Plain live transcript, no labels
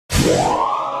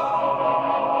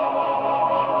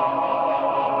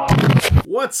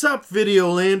What's up,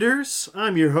 Videolanders?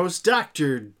 I'm your host,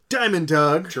 Dr. Diamond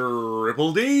Dog.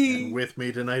 Triple D. And with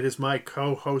me tonight is my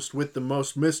co-host with the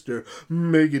most, Mr.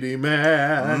 Miggity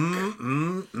Mac.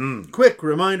 Quick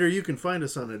reminder, you can find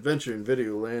us on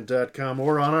adventureinvideoland.com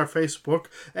or on our Facebook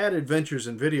at Adventures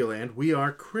in Videoland. We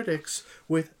are critics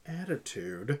with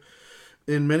attitude.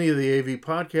 In many of the AV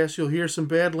podcasts, you'll hear some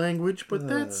bad language, but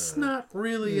that's not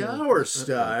really our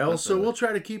style, so we'll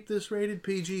try to keep this rated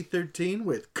PG-13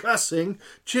 with cussing,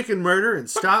 chicken murder, and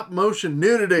stop-motion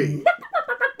nudity.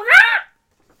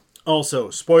 Also,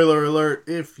 spoiler alert,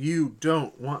 if you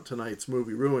don't want tonight's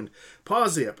movie ruined,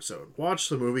 pause the episode, watch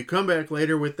the movie, come back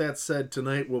later. With that said,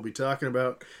 tonight we'll be talking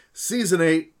about Season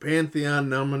 8 Pantheon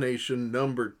nomination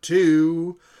number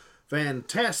 2,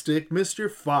 Fantastic Mr.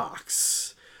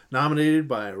 Fox. Nominated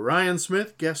by Ryan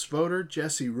Smith, guest voter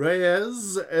Jesse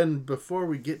Reyes. And before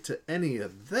we get to any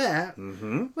of that,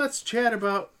 let's chat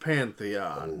about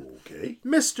Pantheon. Okay.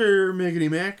 Mr. Miggity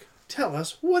Mac, tell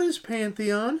us, what is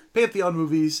Pantheon? Pantheon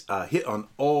movies hit on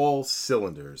all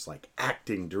cylinders, like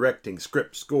acting, directing,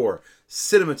 script, score,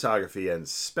 cinematography, and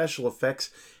special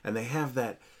effects. And they have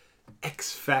that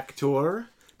X factor.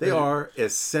 They are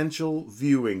essential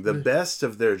viewing, the best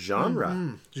of their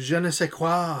genre. Je ne sais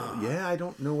quoi. Yeah, I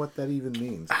don't know what that even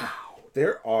means. Ow.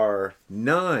 There are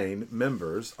 9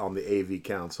 members on the AV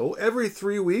Council. Every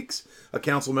 3 weeks, a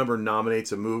council member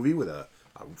nominates a movie with a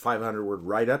 500-word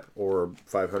write-up or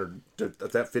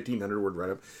 1,500-word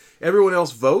write-up. Everyone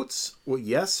else votes with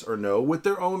yes or no with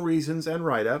their own reasons and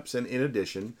write-ups. And in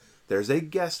addition, there's a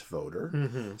guest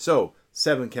voter. So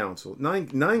 9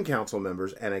 council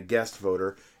members and a guest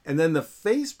voter. And then the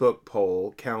Facebook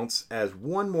poll counts as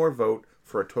one more vote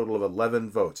for a total of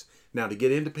 11 votes. Now, to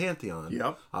get into Pantheon,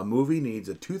 a movie needs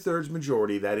a 2/3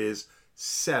 majority, that is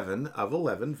 7 of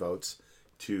 11 votes,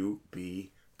 to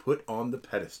be put on the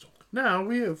pedestal. Now,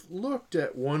 we have looked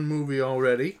at one movie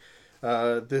already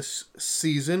this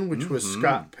season, which was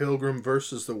Scott Pilgrim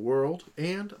versus the World.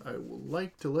 And I would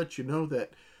like to let you know that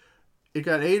it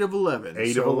got 8 of 11.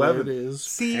 8 of 11. It is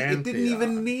See, Pantheon. It didn't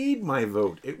even need my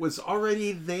vote. It was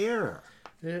already there.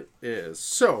 It is.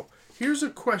 So, here's a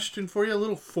question for you, a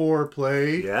little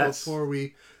foreplay before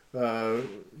we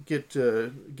get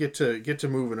to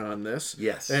moving on this.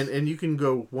 Yes. And you can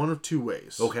go one of 2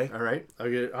 ways. Okay. All right. I'll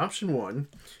get option 1,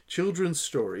 children's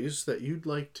stories that you'd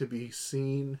like to be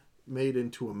seen made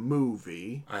into a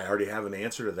movie. I already have an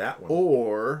answer to that one.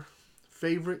 Or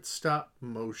favorite stop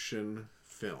motion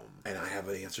film. And I have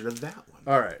an answer to that one.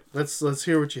 All right, let's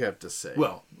hear what you have to say.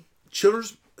 Well,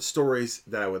 children's stories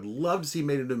that I would love to see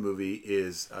made into a movie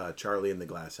is Charlie and the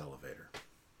Glass Elevator.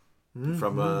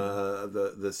 From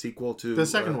the sequel to... The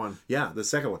second one. Yeah, the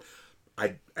second one.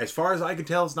 As far as I can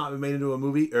tell, it's not been made into a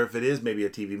movie, or if it is, maybe a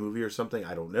TV movie or something,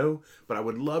 I don't know. But I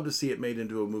would love to see it made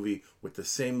into a movie with the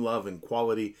same love and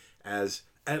quality as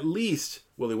at least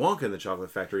Willy Wonka and the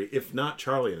Chocolate Factory, if not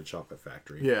Charlie and the Chocolate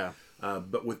Factory. Yeah.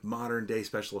 But with modern day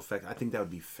special effects, I think that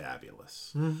would be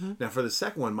fabulous. Now, for the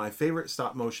second one, my favorite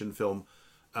stop motion film,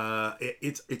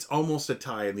 it's almost a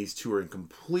tie, and these two are in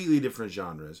completely different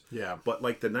genres. Yeah. But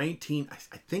like I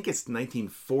think it's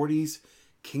 1940s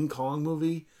King Kong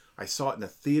movie. I saw it in the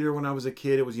theater when I was a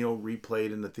kid. It was,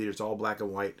 replayed in the theater. It's all black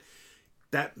and white.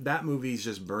 That movie's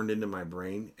just burned into my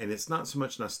brain, and it's not so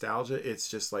much nostalgia. It's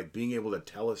just like being able to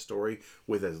tell a story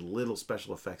with as little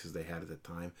special effects as they had at the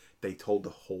time. They told the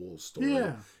whole story.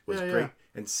 Yeah. It was great. Yeah.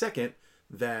 And second,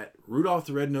 that Rudolph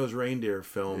the Red-Nosed Reindeer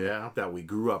film that we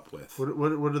grew up with.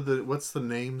 What's the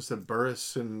names of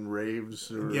Burris and Raves?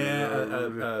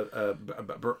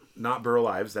 Not Burl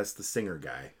Ives. That's the singer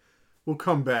guy. We'll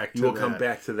come back to that. We'll come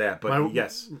back to that, but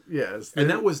yes. Yes. And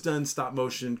that was done stop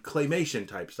motion, claymation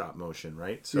type stop motion,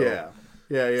 right? So yeah.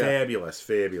 Fabulous.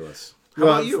 How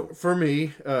Well, about you? For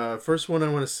me, first one I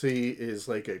want to see is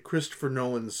like a Christopher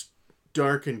Nolan's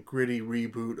dark and gritty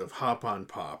reboot of Hop on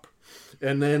Pop.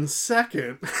 And then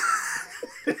second...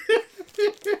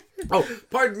 Oh,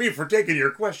 pardon me for taking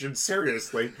your question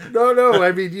seriously. No,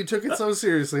 I mean, you took it so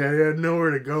seriously. I had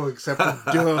nowhere to go except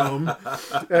for dumb.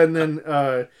 And then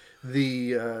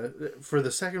for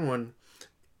the second one,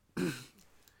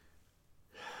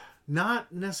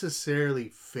 not necessarily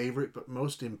favorite, but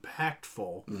most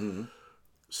impactful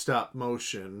stop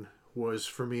motion was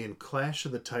for me in Clash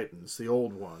of the Titans, the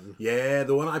old one. Yeah,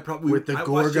 the one I probably with the I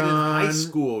Gorgon watched it in high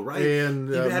school, right? And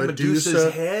you had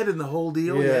Medusa's head and the whole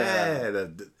deal. Yeah,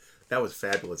 that was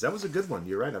fabulous. That was a good one.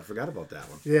 You're right. I forgot about that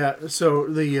one. Yeah. So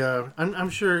I'm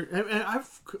sure, and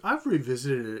I've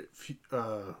revisited it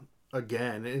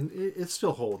again, and it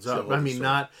still holds up.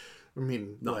 Not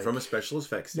from a special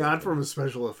effects. Not from a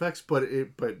special effects, but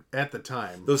at the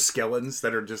time, those skeletons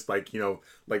that are just like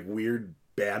weird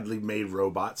badly made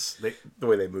robots. The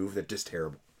way they move, they're just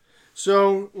terrible.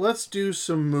 So let's do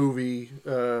some movie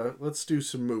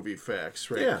facts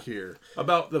here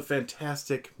about the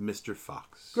fantastic Mr.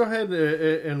 Fox. Go ahead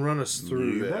and run us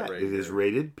through that. Right, it is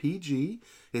rated PG.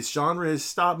 Its genre is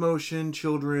stop motion,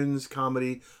 children's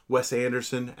comedy. Wes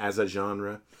Anderson as a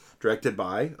genre, directed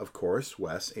by, of course,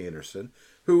 Wes Anderson,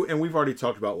 and we've already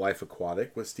talked about Life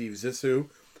Aquatic with Steve Zissou,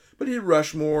 but he did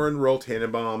Rushmore and Royal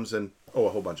Tenenbaums and a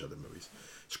whole bunch of other movies.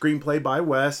 Screenplay by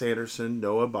Wes Anderson,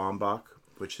 Noah Baumbach,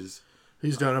 which is...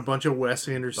 He's done a bunch of Wes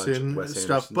Anderson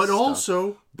stuff, but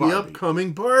also the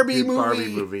upcoming Barbie movie. Barbie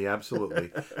movie,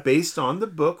 absolutely. Based on the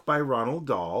book by Ronald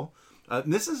Dahl.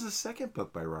 This is the second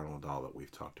book by Ronald Dahl that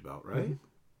we've talked about, right? Mm-hmm.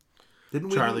 Didn't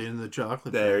we? Charlie and the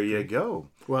Chocolate Factory. There you go.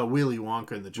 Well, Willy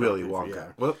Wonka and the Chocolate Factory. Willy Wonka.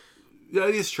 Yeah. Well, yeah,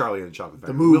 it is Charlie and the Chocolate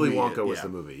Factory. The movie, Willy Wonka was the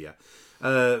movie,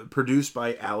 yeah. Produced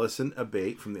by Allison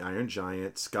Abate from The Iron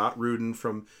Giant. Scott Rudin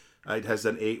from... it has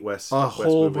done 8 West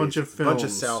whole movies, bunch of films. A bunch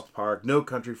of South Park, No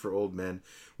Country for Old Men,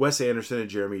 Wes Anderson and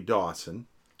Jeremy Dawson.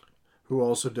 Who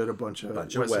also did a bunch of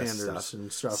Wes Anderson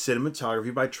stuff.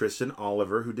 Cinematography by Tristan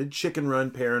Oliver, who did Chicken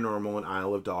Run, Paranormal, and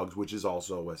Isle of Dogs, which is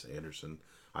also Wes Anderson.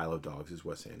 Isle of Dogs is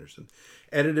Wes Anderson.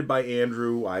 Edited by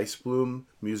Andrew Weisblum.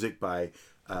 Music by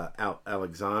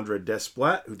Alexandra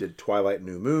Desplat, who did Twilight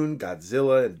New Moon,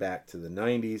 Godzilla, and Back to the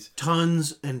 90s.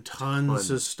 Tons and tons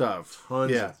of stuff.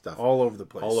 Tons of stuff. All over the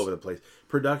place. All over the place.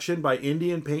 Production by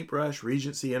Indian Paintbrush,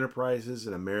 Regency Enterprises,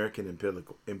 and American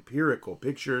Empirical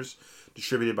Pictures.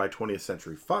 Distributed by 20th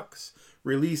Century Fox.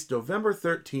 Released November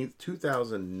 13th,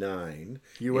 2009.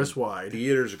 U.S.-wide.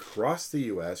 Theaters across the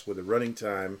U.S. with a running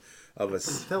time of a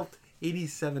stealth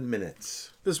 87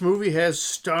 minutes. This movie has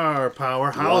star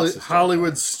power.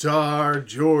 Hollywood star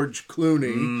George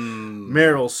Clooney,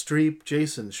 Meryl Streep,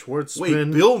 Jason Schwartzman.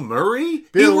 Wait, Bill Murray?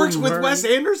 He works with Wes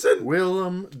Anderson?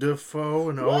 Willem Dafoe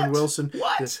and Owen Wilson.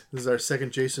 What? This is our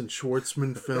second Jason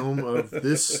Schwartzman film of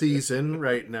this season.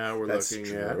 Right now we're looking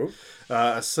at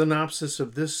a synopsis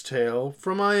of this tale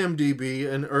from IMDb.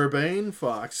 An urbane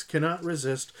fox cannot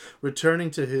resist returning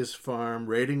to his farm,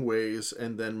 raiding ways,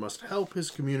 and then must help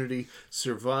his community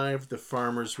survive the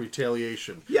farmer's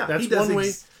retaliation. Yeah, that's one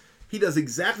way. He does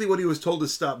exactly what he was told to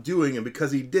stop doing, and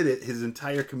because he did it, his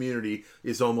entire community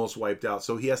is almost wiped out.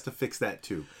 So he has to fix that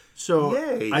too. So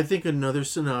yay. I think another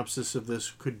synopsis of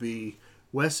this could be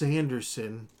Wes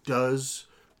Anderson does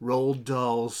Roald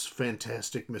Dahl's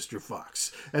Fantastic Mr.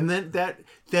 Fox, and then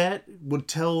that would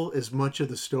tell as much of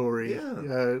the story.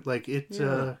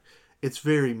 Yeah. It's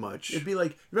very much. It'd be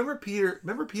like, remember Peter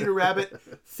Rabbit?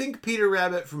 Think Peter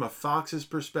Rabbit from a fox's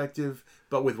perspective,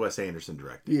 but with Wes Anderson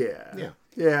directing.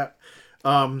 Yeah.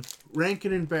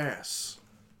 Rankin and Bass,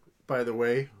 by the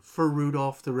way, for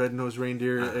Rudolph the Red-Nosed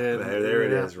Reindeer. And there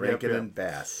it is, Rankin and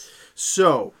Bass.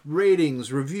 So,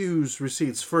 ratings, reviews,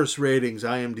 receipts. First ratings,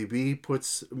 IMDb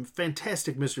puts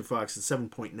Fantastic Mr. Fox at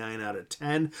 7.9 out of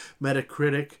 10.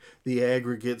 Metacritic, the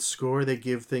aggregate score, they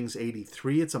give things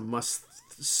 83. It's a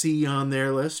must-see on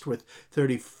their list with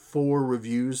 34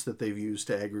 reviews that they've used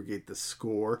to aggregate the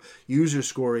score. User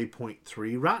score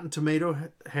 8.3. Rotten Tomato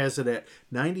has it at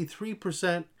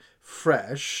 93%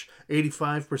 fresh,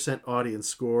 85% audience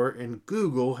score, and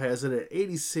Google has it at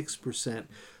 86%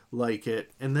 like it.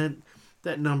 And then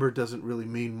that number doesn't really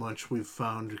mean much, we've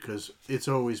found, because it's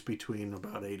always between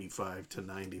about 85 to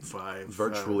 95.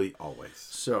 Virtually always.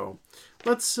 So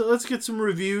let's get some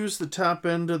reviews, the top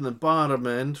end and the bottom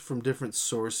end, from different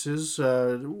sources.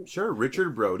 Sure.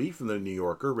 Richard Brody from the New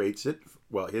Yorker rates it,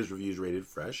 well, his review's rated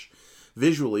fresh.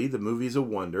 Visually, the movie's a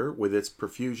wonder with its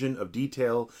profusion of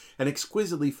detail and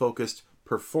exquisitely focused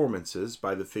performances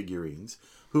by the figurines,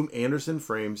 whom Anderson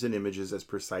frames in images as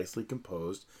precisely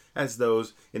composed as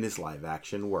those in his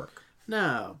live-action work.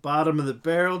 Now, bottom of the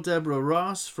barrel, Deborah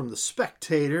Ross from The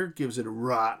Spectator gives it a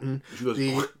rotten. She goes,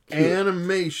 the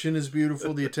animation is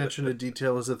beautiful, the attention to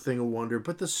detail is a thing of wonder,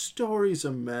 but the story's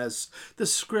a mess. The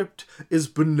script is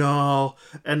banal,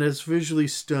 and as visually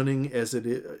stunning as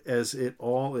it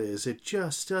all is, it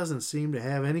just doesn't seem to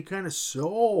have any kind of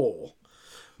soul.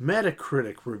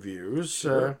 Metacritic reviews.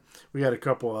 Sure. We got a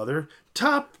couple other.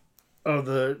 Top of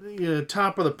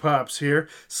the pops here.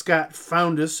 Scott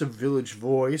Foundas of Village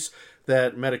Voice.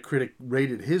 That Metacritic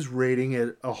rated his rating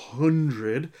at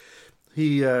 100.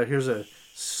 Here's a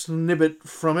snippet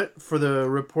from it. For the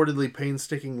reportedly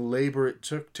painstaking labor it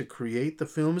took to create, the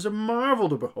film is a marvel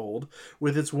to behold,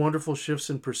 with its wonderful shifts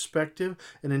in perspective,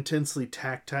 an intensely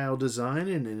tactile design,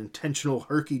 and an intentional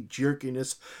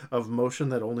herky-jerkiness of motion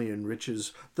that only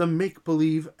enriches the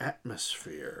make-believe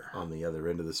atmosphere. On the other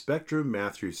end of the spectrum,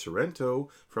 Matthew Sorrento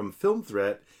from Film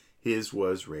Threat, his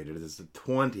was rated as a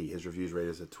 20. His review's rated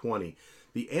as a 20.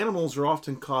 The animals are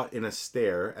often caught in a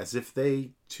stare as if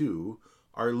they, too,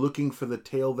 are looking for the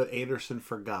tale that Anderson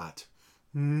forgot.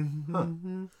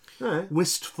 Mm-hmm. All right.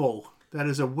 Wistful. That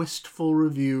is a wistful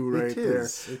review right there.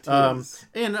 It is.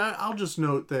 And I'll just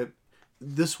note that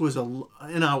this was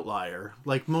an outlier.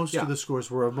 Like most of the scores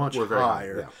were much Were very high,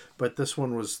 higher, yeah. but this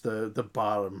one was the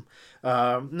bottom.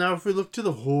 Now, if we look to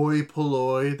the hoi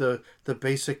polloi, the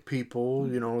basic people,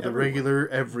 the Everyone. regular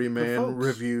everyman folks,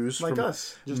 reviews like from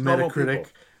us, just normal Metacritic,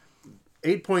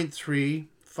 people. 8.3.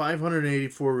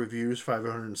 584 reviews,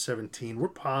 517 were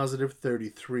positive,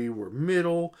 33 were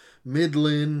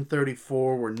middling,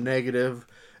 34 were negative,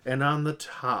 and on the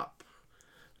top,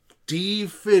 D.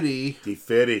 Fitty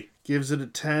gives it a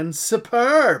 10.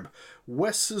 Superb!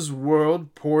 Wes's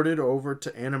World ported over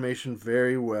to animation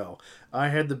very well. I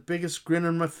had the biggest grin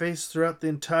on my face throughout the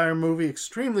entire movie.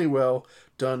 Extremely well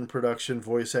done production,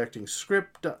 voice acting,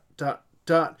 script, ...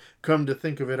 Come to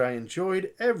think of it, I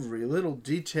enjoyed every little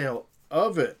detail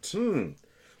of it.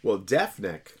 Well,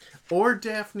 Daphne. Or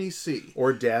Daphne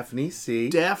C.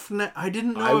 Daphne. I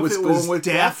didn't know I if was it going was with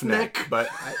Daphne. but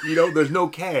there's no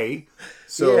K.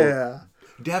 So Yeah.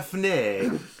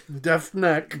 Daphne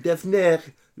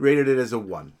rated it as a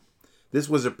 1. This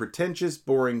was a pretentious,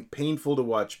 boring, painful to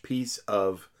watch piece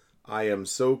of I am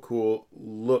so cool,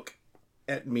 look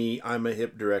at me, I'm a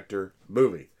hip director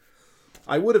movie.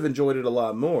 I would have enjoyed it a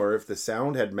lot more if the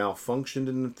sound had malfunctioned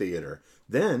in the theater.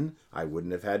 Then I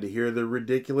wouldn't have had to hear the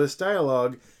ridiculous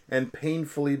dialogue and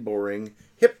painfully boring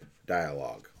hip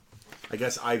dialogue. I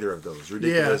guess either of those,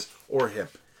 ridiculous or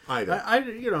hip, either.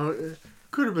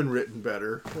 Could have been written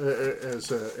better as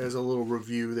a little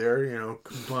review there,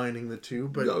 combining the two,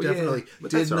 but definitely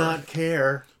but did not right.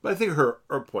 care. But I think her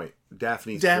point,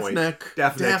 Daphne's point.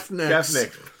 Daphne.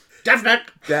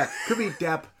 Could be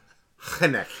Daphne.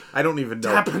 I don't even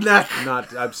know.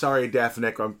 I'm sorry,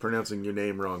 Daphne. I'm pronouncing your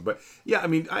name wrong, but yeah, I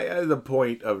mean, the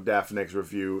point of Daphne's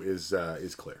review is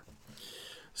clear.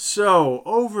 So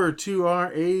over to our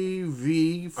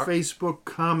AV Facebook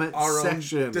comment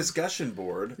section, own discussion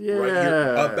board, yes, right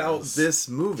here about this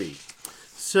movie.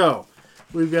 So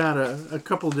we've got a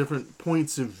couple different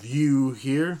points of view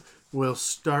here. We'll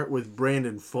start with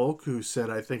Brandon Folk, who said,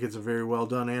 I think it's a very well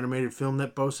done animated film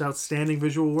that boasts outstanding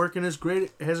visual work and has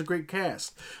a great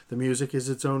cast. The music is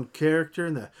its own character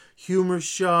and the humor's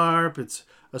sharp. It's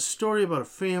a story about a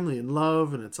family and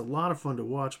love, and it's a lot of fun to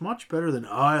watch. Much better than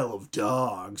Isle of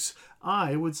Dogs.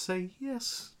 I would say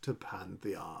yes to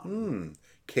Pantheon.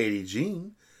 Katie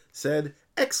Jean said,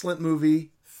 excellent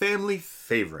movie, family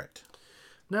favorite.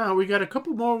 Now, we got a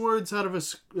couple more words out of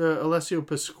Alessio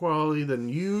Pasquale than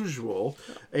usual.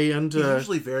 And he's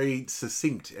usually very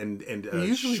succinct and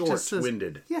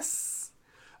short-winded. Yes.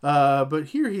 But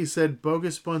here he said,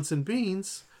 bogus bunts and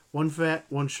beans, one fat,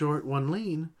 one short, one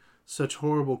lean. Such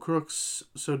horrible crooks,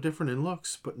 so different in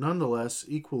looks, but nonetheless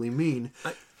equally mean.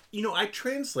 I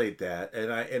translate that,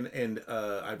 and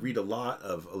I read a lot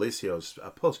of Alessio's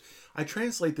posts. I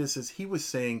translate this as he was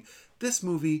saying, this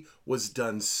movie was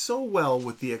done so well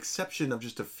with the exception of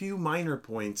just a few minor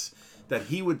points that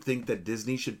he would think that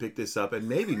Disney should pick this up and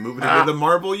maybe move it into the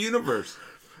Marvel universe.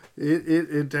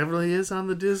 It definitely is on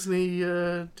the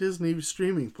Disney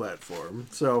streaming platform.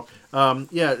 So,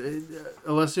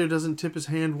 Alessio doesn't tip his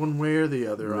hand one way or the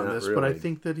other on this, but I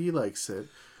think that he likes it.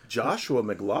 Joshua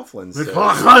McLaughlin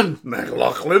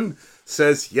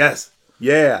says, yes,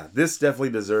 yeah, this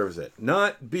definitely deserves it.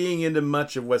 Not being into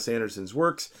much of Wes Anderson's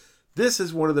works, this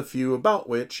is one of the few about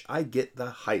which I get the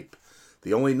hype.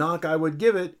 The only knock I would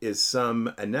give it is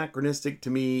some anachronistic to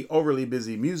me, overly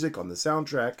busy music on the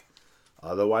soundtrack.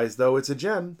 Otherwise, though, it's a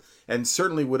gem, and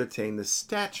certainly would attain the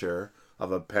stature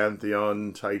of a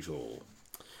Pantheon title.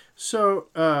 So,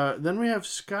 then we have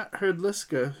Scott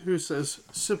Herdliska, who says,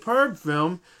 superb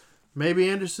film, maybe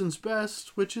Anderson's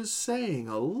best, which is saying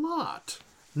a lot.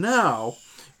 Now,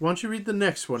 why don't you read the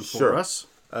next one for us?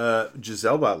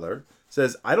 Giselle Butler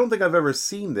says, I don't think I've ever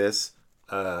seen this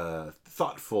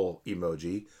thoughtful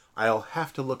emoji. I'll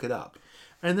have to look it up.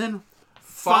 And then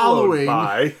Followed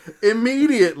by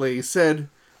immediately said,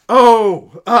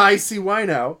 oh, I see why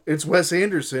now. It's Wes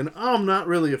Anderson. I'm not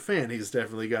really a fan. He's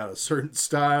definitely got a certain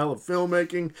style of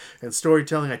filmmaking and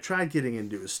storytelling. I tried getting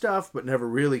into his stuff, but never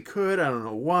really could. I don't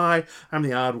know why. I'm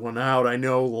the odd one out. I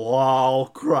know, lol,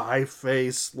 cry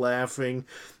face, laughing.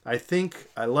 I think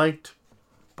I liked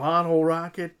Bottle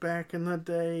Rocket back in the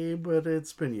day, but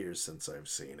it's been years since I've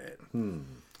seen it.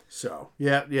 So,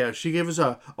 yeah, she gave us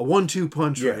a 1-2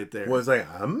 punch right there. Was like,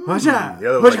 The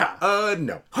other was like,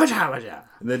 no.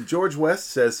 And then George West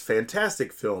says,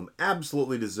 fantastic film,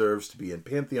 absolutely deserves to be in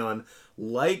Pantheon,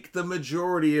 like the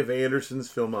majority of Anderson's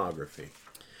filmography.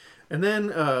 And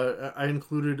then I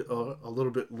included a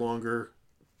little bit longer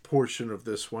portion of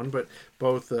this one, but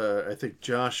both I think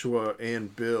Joshua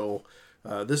and Bill.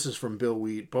 This is from Bill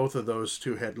Wheat. Both of those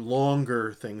two had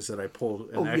longer things that I pulled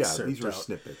an excerpt these were out.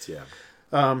 snippets, yeah.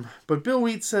 But Bill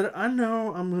Wheat said, I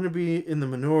know I'm going to be in the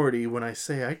minority when I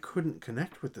say I couldn't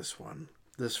connect with this one.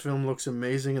 This film looks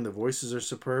amazing and the voices are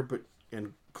superb,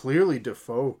 and clearly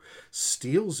Dafoe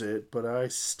steals it, but I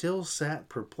still sat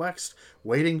perplexed,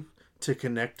 waiting to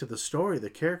connect to the story, the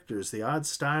characters, the odd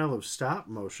style of stop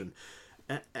motion.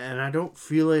 And I don't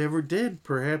feel I ever did.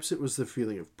 Perhaps it was the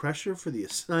feeling of pressure for the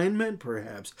assignment.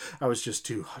 Perhaps I was just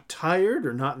too tired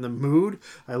or not in the mood.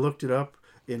 I looked it up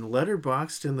in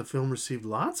Letterboxd, and the film received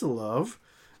lots of love,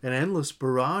 an endless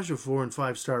barrage of 4 and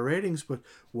 5 star ratings. But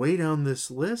way down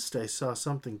this list, I saw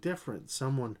something different.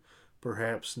 Someone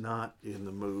perhaps not in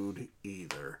the mood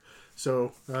either.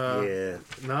 So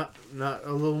not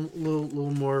a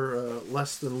little more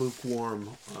less than lukewarm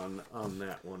on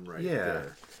that one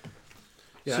there.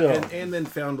 Yeah, so, and then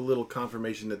found a little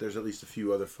confirmation that there's at least a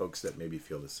few other folks that maybe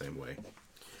feel the same way.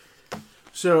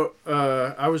 So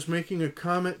I was making a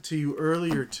comment to you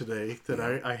earlier today that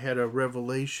I had a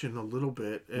revelation a little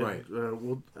bit, and right.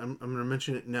 I'm going to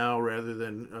mention it now rather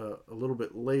than a little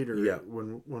bit later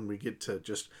when we get to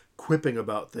just quipping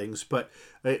about things. But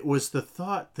it was the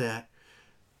thought that,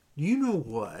 you know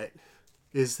what,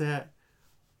 is that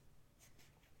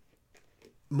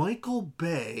Michael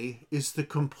Bay is the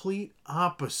complete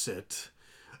opposite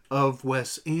of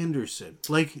Wes Anderson.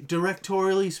 Like,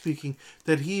 directorially speaking,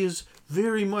 that he is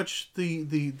very much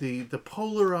the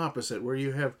polar opposite, where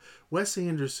you have Wes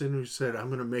Anderson who said, I'm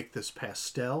going to make this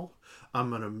pastel, I'm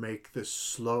going to make this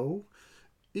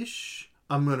slow-ish,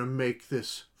 I'm going to make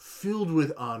this filled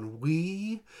with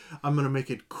ennui, I'm going to make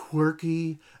it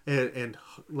quirky and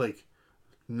like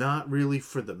not really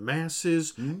for the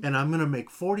masses, and I'm going to make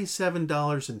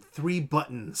 $47 and 3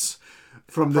 buttons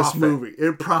from this movie.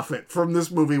 Profit from this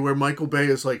movie, where Michael Bay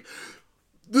is like,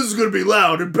 this is going to be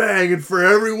loud and bang and for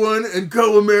everyone, and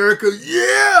go America,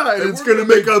 yeah! And it's going to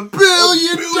make $1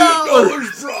 billion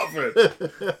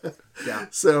profit! Yeah.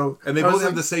 So, and they both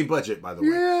have the same budget, by the way.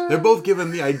 Yeah. They're both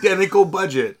given the identical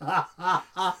budget.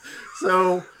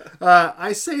 So,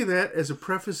 I say that as a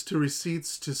preface to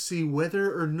receipts to see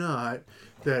whether or not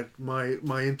that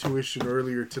my intuition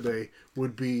earlier today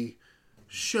would be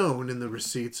shown in the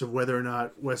receipts of whether or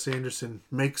not Wes Anderson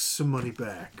makes some money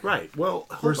back. Right. Well,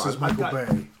 versus Michael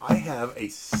Bay. I have a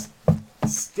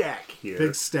stack here.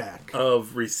 Big stack.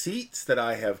 Of receipts that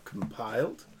I have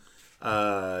compiled.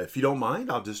 If you don't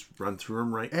mind, I'll just run through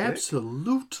them right quick.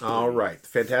 Absolutely. All right.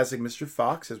 Fantastic Mr.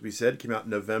 Fox, as we said, came out in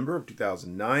November of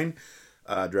 2009.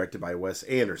 Directed by Wes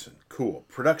Anderson. Cool.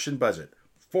 Production budget,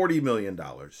 $40 million.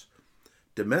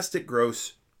 Domestic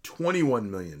gross, $21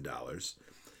 million.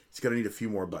 It's going to need a few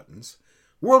more buttons.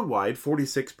 Worldwide,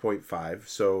 46.5.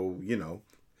 So, you know.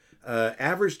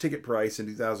 Average ticket price in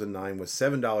 2009 was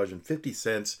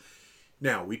 $7.50.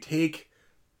 Now,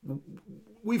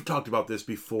 we've talked about this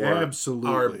before.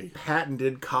 Absolutely. Our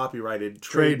patented, copyrighted,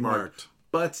 trademarked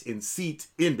Butts in Seats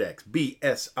Index,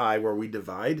 BSI, where we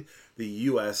divide the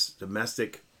U.S.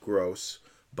 domestic gross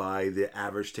by the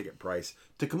average ticket price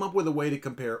to come up with a way to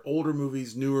compare older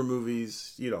movies, newer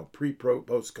movies, you know,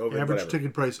 post-COVID, average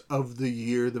ticket price of the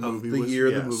year the movie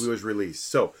was released.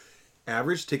 So,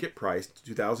 average ticket price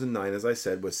 2009, as I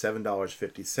said, was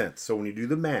 $7.50. So when you do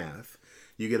the math,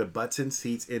 you get a Butts in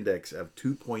Seats Index of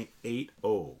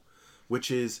 2.80,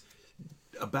 which is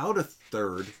about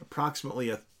approximately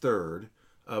a third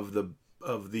of the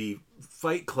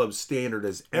Fight Club standard,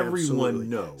 as everyone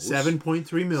knows.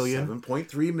 7.3 million.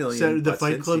 7.3 million. The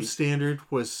Fight Club standard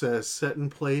was set in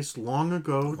place long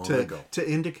ago to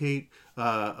indicate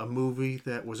a movie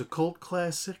that was a cult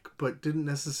classic, but didn't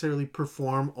necessarily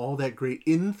perform all that great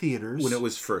in theaters when it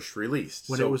was first released.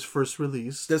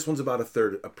 This one's about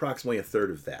approximately a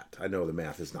third of that. I know the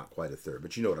math is not quite a third,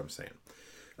 but you know what I'm saying.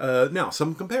 Now,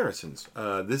 some comparisons.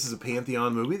 This is a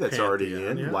Pantheon movie that's already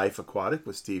in. Yeah. Life Aquatic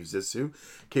with Steve Zissou.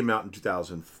 Came out in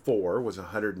 2004. Was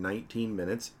 119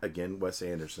 minutes. Again, Wes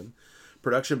Anderson.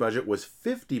 Production budget was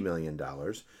 $50 million.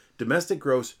 Domestic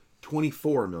gross,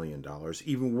 $24 million.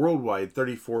 Even worldwide,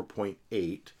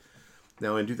 34.8.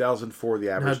 Now, in 2004, the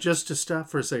average... Now, just to stop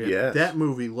for a second. Yes. That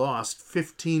movie lost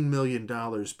 $15 million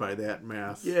by that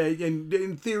math. Yeah, and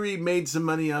in theory, made some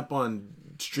money up on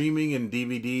streaming and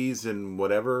DVDs and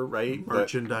whatever, right?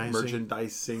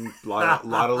 Merchandising. A lot of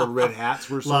little red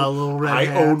hats were sold. A lot of little red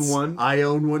hats. I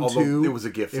own one too. It was a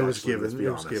gift. It was given,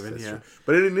 yeah. True.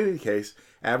 But in any case,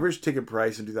 average ticket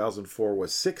price in 2004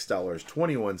 was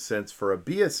 $6.21 for a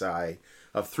BSI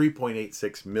of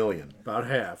 3.86 million. About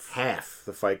half. Half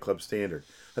the Fight Club standard.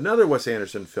 Another Wes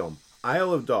Anderson film,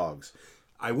 Isle of Dogs.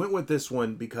 I went with this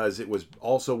one because it was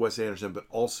also Wes Anderson, but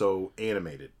also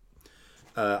animated.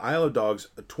 Isle of Dogs,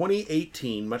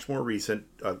 2018, much more recent,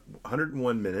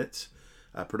 101 minutes.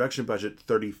 Production budget,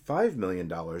 $35 million.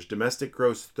 Domestic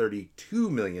gross, $32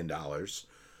 million.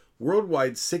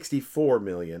 Worldwide, $64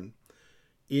 million.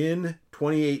 In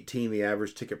 2018, the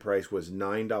average ticket price was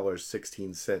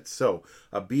 $9.16. So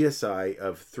a BSI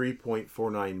of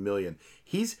 3.49 million.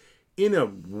 He's in a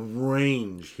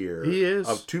range here. He is.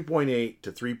 Of 2.8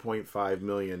 to 3.5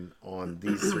 million on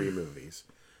these three movies.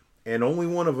 And only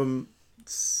one of them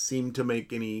seemed to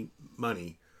make any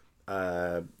money.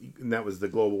 And that was the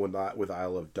global one with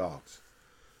Isle of Dogs.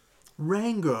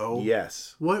 Rango?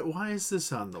 Yes. Why is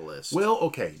this on the list? Well,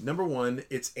 okay. Number one,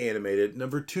 it's animated.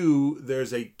 Number two,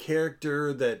 there's a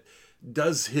character that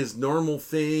does his normal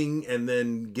thing and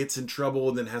then gets in trouble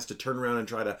and then has to turn around and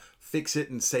try to fix it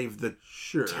and save the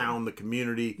town, the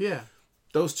community. Yeah.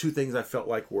 Those two things I felt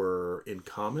like were in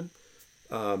common.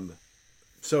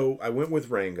 So I went with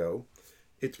Rango.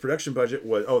 Its production budget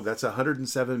was, that's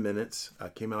 107 minutes.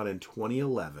 Came out in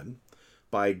 2011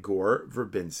 by Gore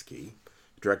Verbinski.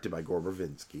 Directed by Gore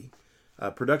Verbinski.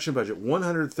 Production budget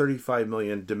 $135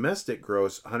 million. Domestic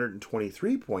gross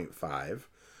 $123.5,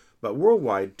 but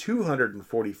worldwide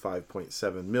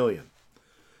 $245.7 million.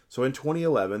 So in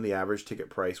 2011, the average ticket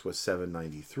price was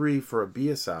 $7.93 for a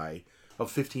BSI of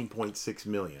 $15.6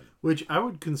 million. Which I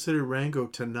would consider Rango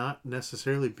to not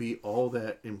necessarily be all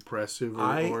that impressive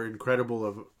or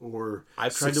incredible or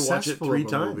I've tried to watch it 3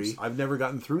 times. Movie, I've never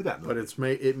gotten through that movie. But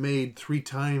it made 3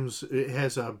 times. It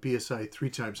has a BSI 3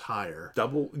 times higher.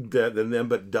 Double than them,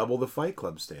 but double the Fight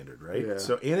Club standard, right? Yeah.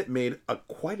 So and it made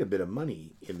quite a bit of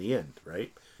money in the end,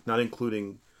 right? Not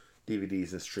including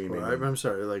DVDs and streaming. I'm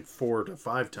sorry, like 4 to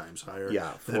 5 times higher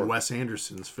than 4. Wes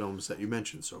Anderson's films that you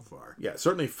mentioned so far. Yeah,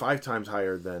 certainly 5 times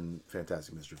higher than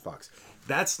Fantastic Mr. Fox.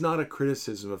 That's not a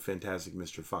criticism of Fantastic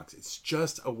Mr. Fox. It's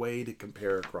just a way to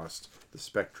compare across the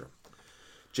spectrum.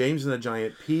 James and the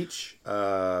Giant Peach,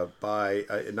 by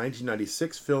a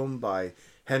 1996 film by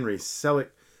Henry Selick,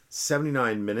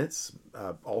 79 minutes.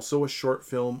 Also a short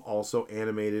film, also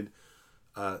animated.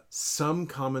 Some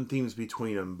common themes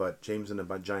between them, but James and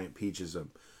the Giant Peach is a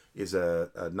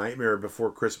Nightmare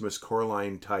Before Christmas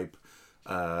Coraline type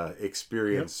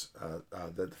experience.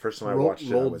 The first time I watched it,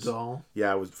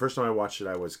 the first time I watched it,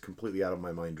 I was completely out of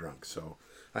my mind drunk. So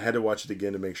I had to watch it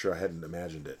again to make sure I hadn't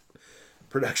imagined it.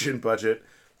 Production budget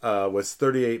was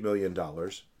 $38 million.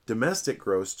 Domestic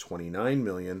gross $29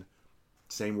 million.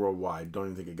 Same worldwide. Don't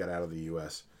even think it got out of the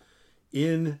U.S.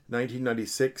 In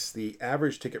 1996, the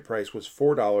average ticket price was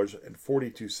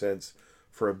 $4.42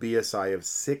 for a BSI of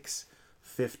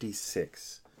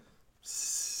 $6.56.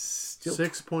 Still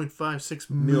 6.56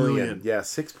 million. Yeah,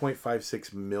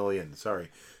 6.56 million. Sorry.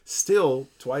 Still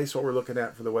twice what we're looking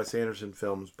at for the Wes Anderson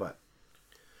films, but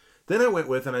then I went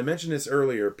with, and I mentioned this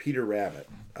earlier, Peter Rabbit,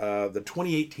 the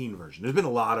 2018 version. There's been a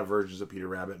lot of versions of Peter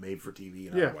Rabbit made for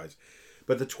TV and otherwise.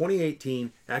 But the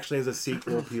 2018 actually has a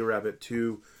sequel, Peter Rabbit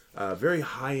 2. Very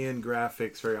high-end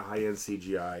graphics, very high-end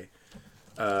CGI.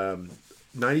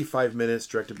 95 minutes,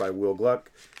 directed by Will Gluck.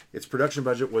 Its production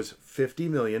budget was $50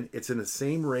 million. It's in the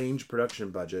same range production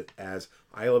budget as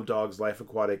Isle of Dogs, Life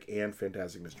Aquatic, and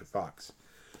Fantastic Mr. Fox.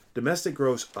 Domestic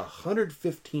gross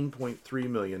 $115.3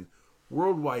 million.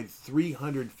 Worldwide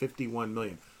 $351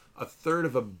 million.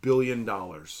 $250 million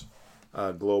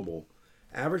global.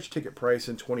 Average ticket price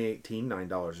in 2018,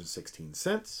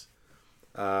 $9.16.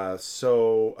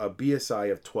 So a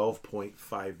BSI of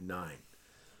 12.59.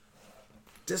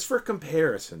 Just for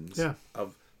comparisons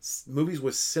of movies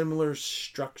with similar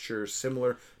structure,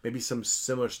 maybe some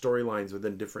similar storylines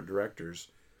within different directors,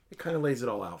 it kind of lays it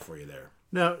all out for you there.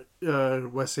 Now,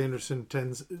 Wes Anderson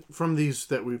tends, from these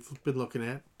that we've been looking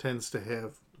at, tends to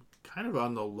have kind of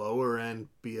on the lower end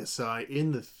BSI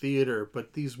in the theater,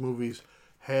 but these movies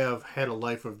have had a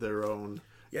life of their own.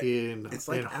 Yeah, it's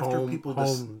like in after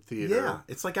home theater. Yeah,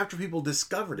 it's like after people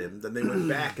discovered him, then they went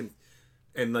back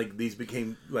and like these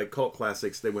became like cult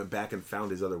classics. They went back and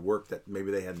found his other work that maybe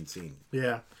they hadn't seen.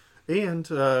 Yeah, and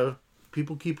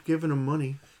people keep giving him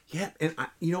money. Yeah, and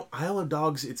Isle of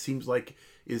Dogs, it seems like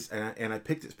is, and I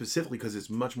picked it specifically because it's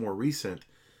much more recent,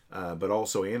 but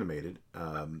also animated.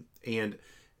 I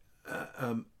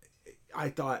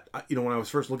thought, when I was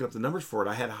first looking up the numbers for it,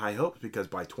 I had high hopes because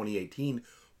by 2018.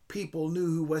 People knew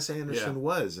who Wes Anderson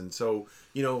was, and so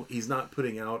he's not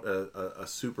putting out a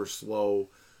super slow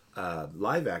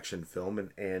live action film,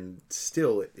 and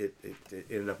still it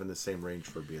ended up in the same range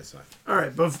for BSI. All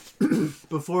right,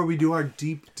 before we do our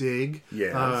deep dig,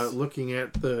 Yes. looking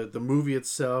at the movie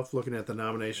itself, looking at the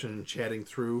nomination, and chatting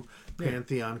through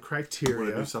Pantheon Want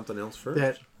criteria, to do something else first?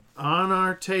 that on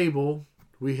our table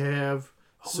we have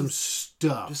some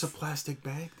stuff. Just a plastic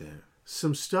bag there.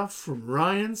 Some stuff from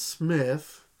Ryan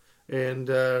Smith, and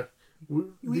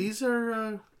these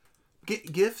are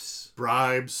Gifts?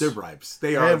 bribes. They're bribes.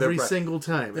 They are. Every single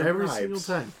time. They're Every bribes. single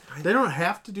time. They don't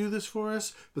have to do this for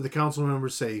us, but the council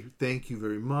members say, thank you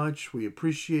very much. We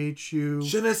appreciate you.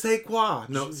 Je ne sais quoi.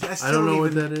 No, I don't know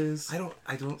what that is. I don't.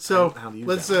 So I don't know how to use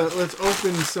let's that. let's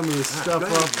open some of this stuff Go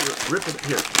up. ahead. Rip it.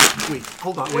 Here. Wait.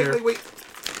 Hold on. Here. Wait.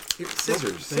 Here,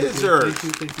 scissors. Thank you, Scissors.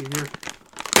 Thank you. Here.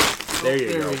 There you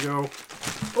There go. we go.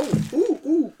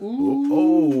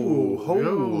 Oh,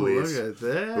 holy. Look at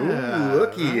that. Ooh,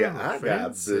 looky. Oh, I got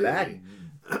fancy. black.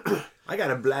 I got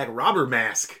a black robber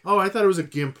mask. Oh, I thought it was a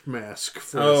gimp mask.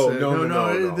 For Oh, a second.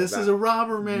 no, This that- is a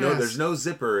robber mask. No, there's no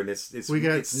zipper, and it's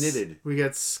knitted. We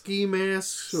got ski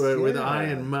masks with Yeah. eye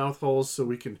and mouth holes, so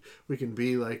we can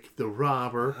be like the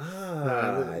robber,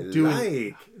 I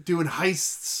doing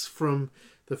heists from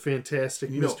the fantastic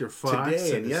Mr. Fox.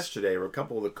 Today and his- yesterday were a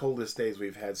couple of the coldest days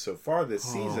we've had so far this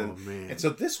season. Man. And so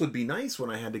this would be nice when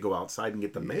I had to go outside and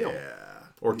get the mail.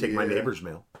 Or take my neighbor's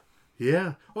mail.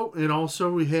 Yeah. Oh, and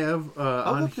also we have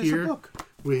on look, there's a here book.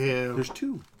 there's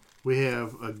two. we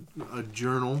have a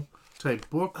journal type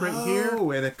book right here.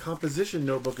 Oh, and a composition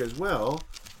notebook as well.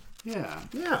 Yeah.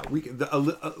 Yeah, we can,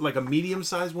 like a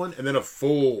medium-sized one, and then a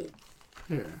full-size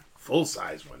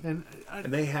one. And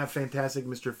And they have fantastic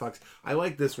Mr. Fox. I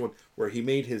like this one where he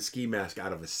made his ski mask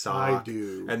out of a sock. I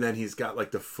do. And then he's got like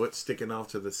the foot sticking off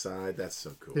to the side. That's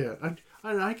so cool. yeah,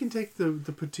 I can take the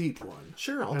petite one.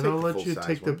 Sure, I'll and take I'll the let you full-size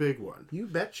take the one. big one. You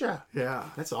betcha. Yeah.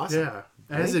 That's awesome. Yeah.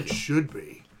 As Thank it should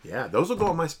be. Yeah, those will go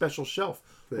on my special shelf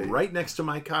right next to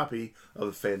my copy of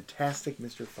the fantastic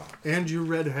Mr. Fox. And your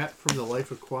red hat from the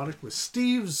Life Aquatic with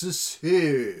Steve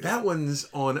Zissou. That one's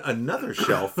on another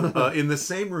shelf in the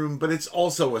same room, but it's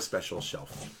also a special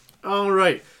shelf. All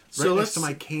right. So Right let's next to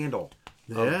my candle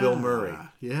of Bill Murray.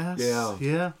 Yes. Yeah.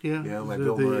 Yeah. Yeah, my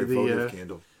Bill Murray votive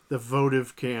candle. The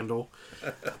votive candle.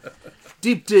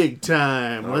 Deep dig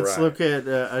time. Let's right. look at.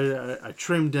 I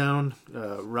trimmed down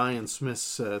Ryan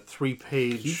Smith's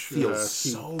 3-page. He feels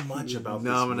so much about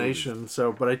nomination.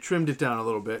 But I trimmed it down a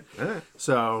little bit. Alright.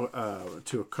 So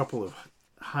to a couple of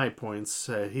high points.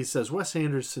 He says Wes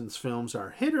Anderson's films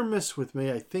are hit or miss with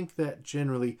me. I think that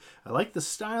generally I like the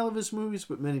style of his movies,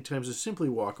 but many times I simply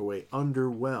walk away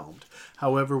underwhelmed.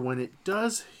 However, when he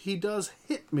does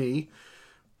hit me,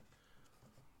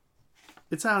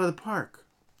 it's out of the park.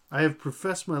 I have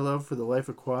professed my love for The Life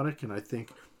Aquatic, and I think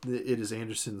it is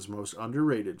Anderson's most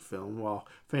underrated film, while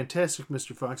Fantastic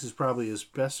Mr. Fox is probably his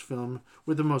best film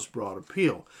with the most broad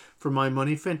appeal. For my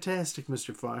money, Fantastic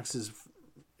Mr. Fox is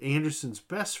Anderson's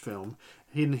best film,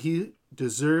 and he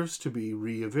deserves to be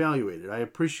reevaluated. I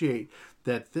appreciate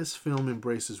that this film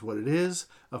embraces what it is,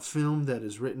 a film that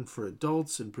is written for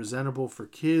adults and presentable for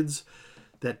kids,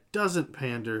 that doesn't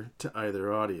pander to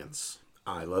either audience.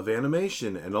 I love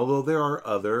animation, and although there are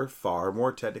other, far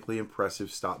more technically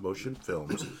impressive stop-motion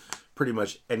films, pretty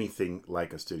much anything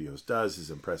Leica Studios does is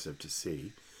impressive to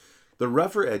see. The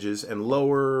rougher edges and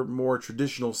lower, more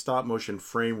traditional stop-motion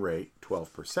frame rate,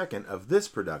 12 per second, of this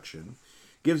production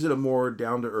gives it a more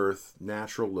down-to-earth,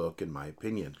 natural look, in my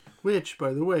opinion. Which,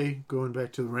 by the way, going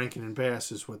back to the Rankin and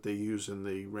Bass, is what they use in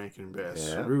the Rankin and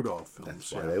Bass Rudolph films.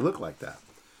 That's why they look like that.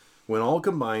 When all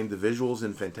combined, the visuals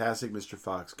in Fantastic Mr.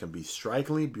 Fox can be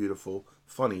strikingly beautiful,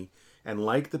 funny, and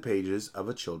like the pages of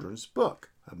a children's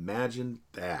book. Imagine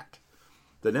that.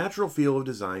 The natural feel of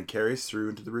design carries through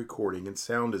into the recording and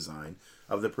sound design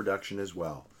of the production as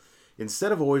well.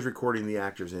 Instead of always recording the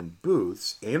actors in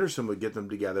booths, Anderson would get them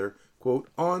together, quote,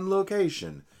 on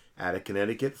location at a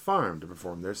Connecticut farm to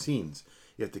perform their scenes.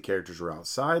 If the characters were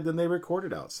outside, then they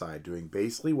recorded outside, doing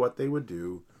basically what they would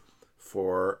do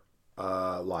for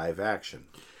live action.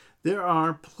 There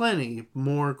are plenty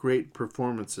more great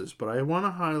performances, but I want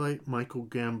to highlight Michael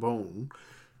Gambon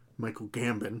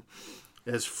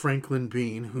as Franklin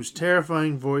Bean, whose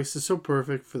terrifying voice is so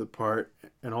perfect for the part,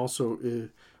 and also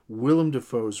Willem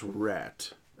Dafoe's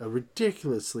Rat, a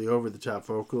ridiculously over-the-top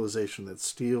vocalization that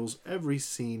steals every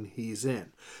scene he's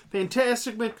in.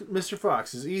 Fantastic Mr.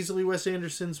 Fox is easily Wes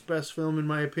Anderson's best film in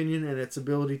my opinion, and its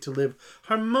ability to live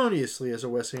harmoniously as a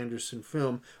Wes Anderson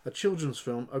film, a children's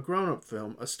film, a grown-up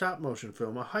film, a stop-motion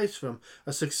film, a heist film,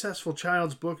 a successful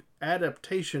child's book,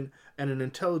 adaptation and an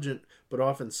intelligent but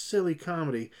often silly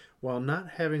comedy, while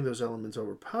not having those elements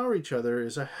overpower each other,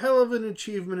 is a hell of an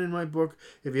achievement in my book.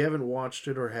 If you haven't watched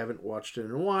it or haven't watched it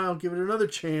in a while, give it another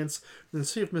chance and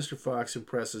see if Mr. Fox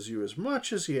impresses you as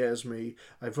much as he has me.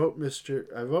 I vote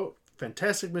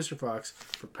Fantastic Mr. Fox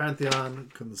for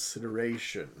Pantheon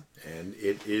consideration. And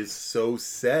it is so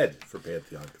said for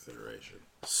Pantheon consideration.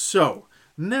 So,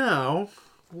 now,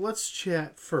 let's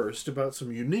chat first about some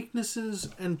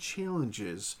uniquenesses and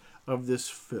challenges of this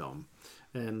film.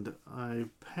 And I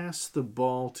pass the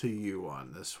ball to you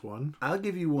on this one. I'll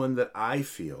give you one that I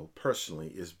feel, personally,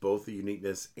 is both a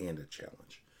uniqueness and a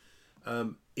challenge.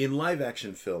 In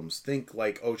live-action films, think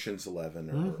like Ocean's 11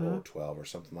 or 12 or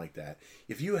something like that.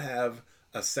 If you have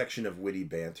a section of witty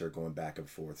banter going back and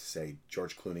forth, say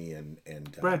George Clooney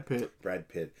and Brad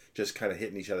Pitt just kind of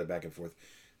hitting each other back and forth,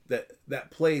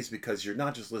 that plays because you're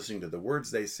not just listening to the words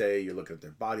they say, you're looking at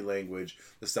their body language,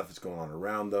 the stuff that's going on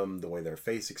around them, the way their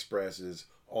face expresses,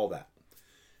 all that.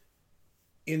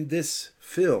 In this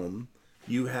film,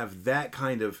 you have that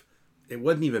kind of, it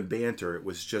wasn't even banter, it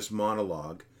was just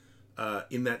monologue.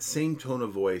 In that same tone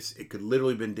of voice, it could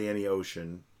literally have been Danny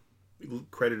Ocean,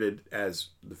 credited as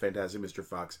the Fantastic Mr.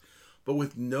 Fox, but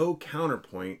with no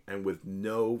counterpoint and with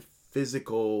no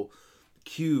physical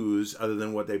cues other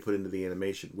than what they put into the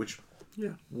animation, which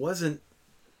wasn't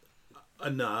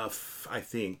enough, I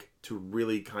think, to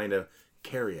really kind of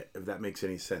carry it, if that makes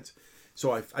any sense.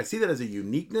 So I see that as a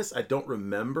uniqueness. I don't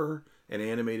remember an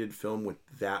animated film with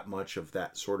that much of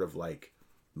that sort of like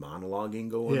monologuing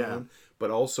going on, but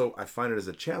also I find it as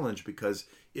a challenge because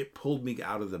it pulled me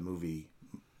out of the movie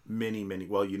many,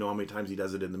 well, you know how many times he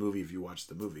does it in the movie if you watch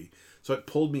the movie. So it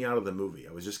pulled me out of the movie.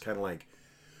 I was just kind of like,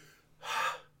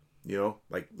 you know,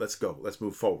 like, let's go, let's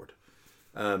move forward.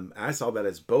 I saw that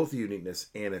as both a uniqueness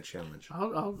and a challenge.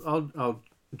 I'll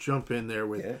jump in there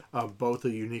with both a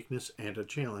uniqueness and a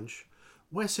challenge.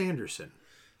 Wes Anderson.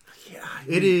 Yeah,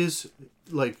 it is,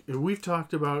 like we've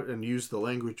talked about and used the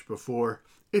language before,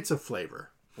 it's a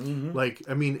flavor. Like,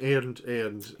 I mean,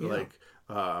 like,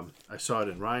 I saw it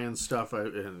in Ryan's stuff,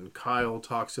 and Kyle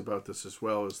talks about this as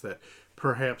well, is that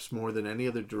perhaps more than any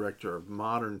other director of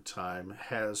modern time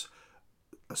has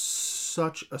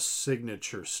such a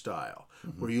signature style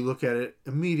where you look at it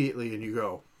immediately and you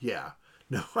go,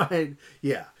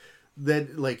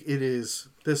 that, like,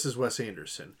 this is Wes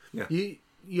Anderson.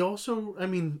 You also, I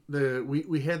mean,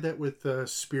 we had that with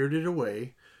Spirited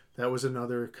Away. That was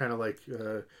another kind of like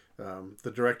the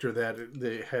director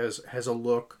that has a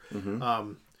look.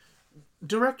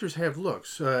 Directors have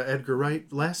looks. Edgar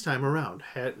Wright, last time around,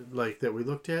 had, like, that we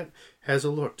looked at, has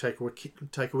a look. Taika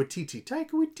Waititi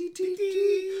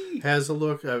has a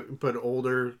look, but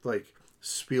older, like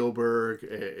Spielberg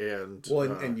and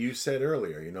and you said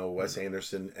earlier, you know, Wes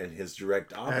Anderson and his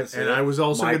direct opposite, and I was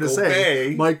also going to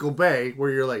say Michael Bay, where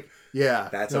you're like,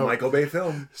 that's a Michael Bay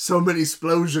film. So many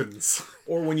explosions.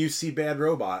 Or when you see Bad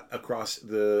Robot across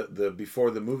the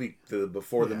before the movie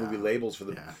labels for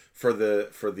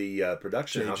the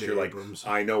production house, you're Abrams.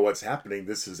 Like, I know what's happening.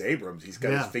 This is Abrams. He's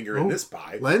got his finger in this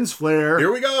pie. Lens flare.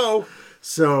 Here we go.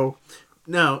 So.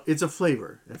 Now, it's a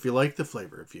flavor. If you like the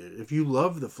flavor, if you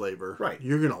love the flavor,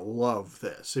 you're gonna love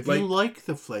this. If you like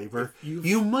the flavor,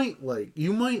 you might love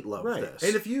this.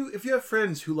 And if you have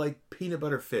friends who like peanut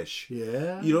butter fish,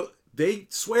 you know, they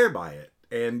swear by it.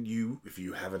 And if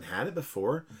you haven't had it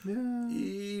before,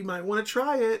 you might want to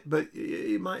try it, but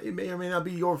it may or may not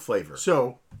be your flavor.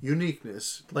 So,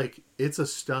 uniqueness, like, it's a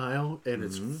style, and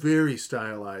it's very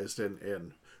stylized,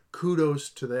 and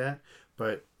kudos to that.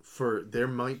 But there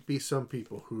might be some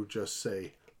people who just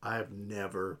say, I've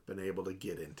never been able to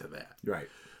get into that. Right.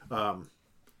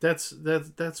 That's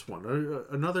one.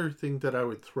 Another thing that I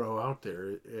would throw out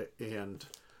there, and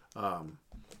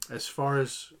as far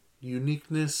as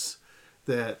uniqueness,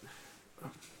 that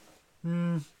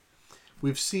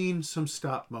we've seen some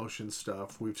stop motion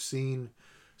stuff. We've seen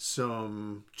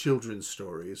some children's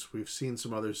stories. We've seen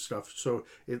some other stuff. So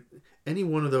any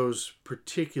one of those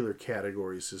particular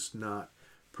categories is not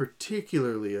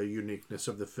particularly a uniqueness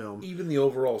of the film. Even the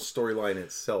overall storyline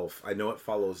itself, I know it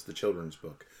follows the children's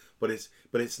book, but it's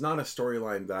not a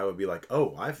storyline that I would be like,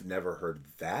 oh, I've never heard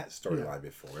that storyline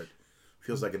before. It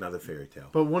feels like another fairy tale.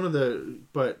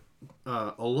 But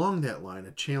along that line,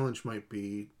 a challenge might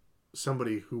be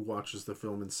somebody who watches the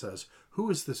film and says, who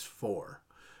is this for?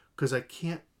 Because I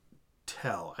can't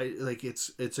tell.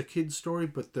 It's a kid's story,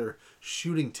 but they're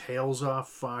shooting tails off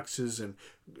foxes and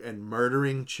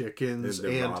murdering chickens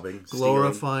and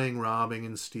glorifying robbing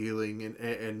and stealing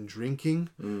and drinking.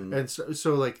 And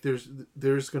so like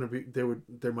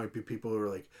there might be people who are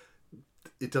like,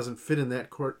 it doesn't fit in that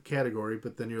category.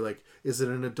 But then you're like, is it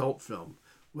an adult film?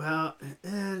 Well,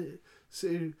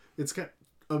 so it's got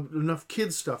enough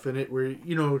kids stuff in it where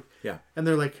Yeah. and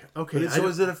they're like, okay, so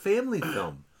is it a family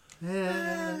film?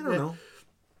 I don't know.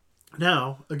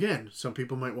 Now, again, some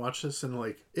people might watch this and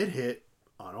like it hit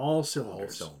on all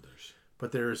cylinders.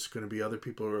 But there's going to be other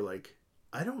people who are like,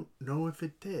 I don't know if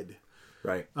it did.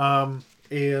 Right.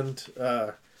 And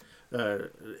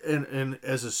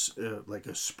as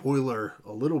a spoiler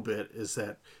a little bit is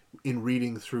that in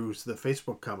reading through the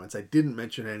Facebook comments, I didn't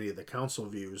mention any of the council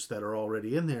views that are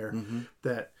already in there.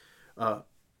 That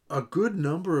a good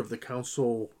number of the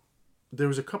council, there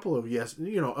was a couple of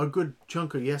a good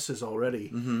chunk of yeses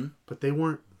already, but they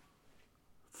weren't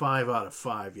 5 out of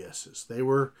 5 yeses. They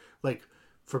were like,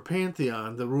 for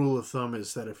Pantheon, the rule of thumb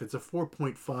is that if it's a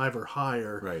 4.5 or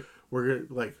higher, right, we're gonna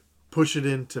like push it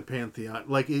into Pantheon.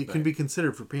 Like it can be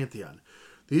considered for Pantheon.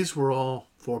 These were all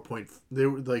 4. They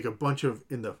were like a bunch of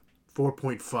in the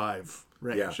 4.5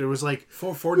 range. Yeah. It was like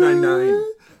 4.99.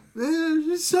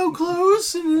 It's so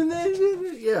close.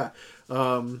 Yeah.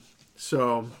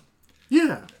 So,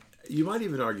 yeah. You might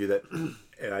even argue that,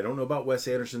 and I don't know about Wes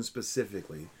Anderson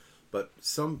specifically, but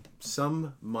some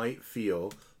might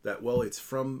feel that, well, it's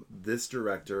from this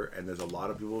director, and there's a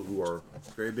lot of people who are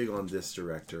very big on this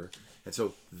director, and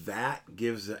so that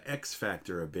gives the X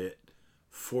factor a bit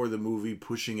for the movie,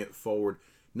 pushing it forward.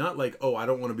 Not like, oh, I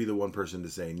don't want to be the one person to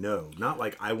say no. Not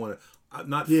like I want to,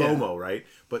 not FOMO, right?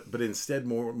 But instead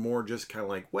more just kind of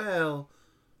like, well,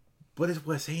 but it's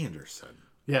Wes Anderson.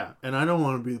 Yeah, and I don't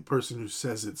want to be the person who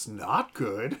says it's not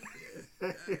good.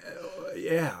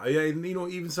 Yeah, and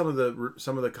even some of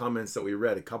the comments that we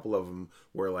read, a couple of them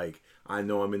were like, I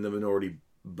know I'm in the minority,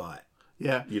 but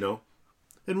yeah,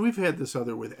 and we've had this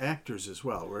other with actors as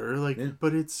well, where like,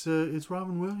 but it's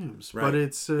Robin Williams, right. But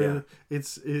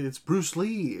it's Bruce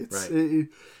Lee, it's right.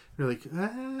 You're like,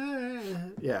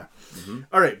 yeah.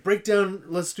 All right, breakdown.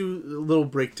 Let's do a little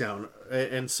breakdown,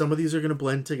 and some of these are going to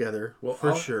blend together.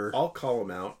 Well, sure. I'll call them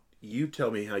out. You tell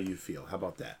me how you feel. How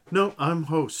about that? No, I'm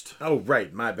host. Oh,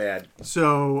 right. My bad.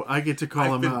 So I get to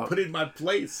call them out. I've been put in my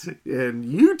place. And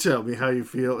you tell me how you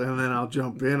feel, and then I'll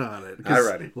jump in on it.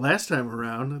 Alrighty. Last time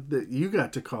around, you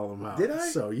got to call them out. Did I?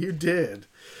 So you did.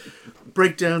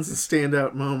 Breakdowns and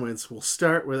standout moments. We'll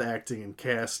start with acting and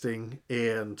casting.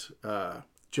 And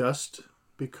just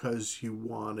because you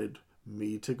wanted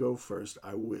me to go first,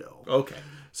 I will. Okay.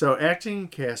 So acting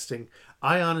and casting,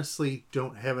 I honestly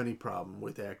don't have any problem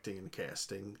with acting and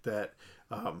casting. That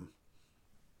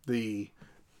there's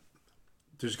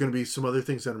going to be some other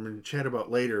things that I'm going to chat about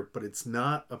later, but it's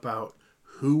not about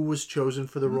who was chosen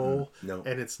for the role, no,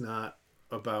 and it's not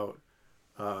about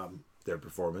their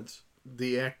performance,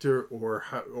 the actor or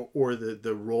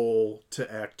the role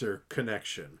to actor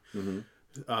connection.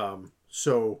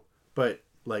 But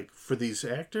like for these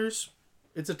actors,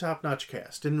 it's a top-notch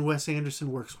cast, and Wes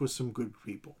Anderson works with some good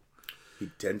people. He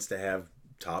tends to have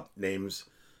top names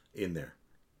in there.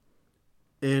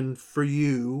 And for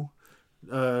you,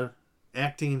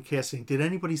 acting and casting, did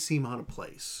anybody seem out of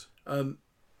place?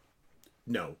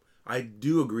 No. I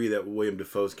do agree that William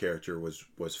Dafoe's character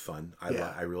was fun.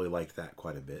 I really liked that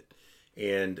quite a bit.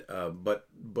 And but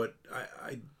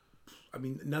I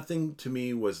mean, nothing to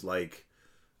me was like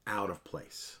out of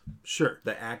place. Sure.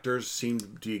 The actors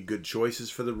seemed to be good choices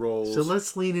for the roles. So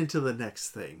let's lean into the next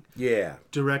thing. Yeah.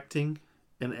 Directing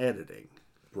and editing.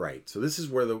 Right. So this is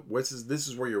where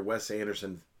your Wes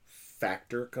Anderson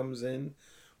factor comes in,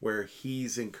 where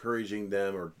he's encouraging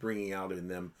them or bringing out in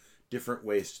them different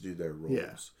ways to do their roles.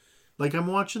 Yeah. Like I'm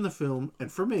watching the film,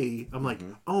 and for me, I'm like,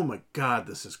 oh my god,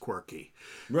 this is quirky.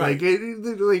 Right.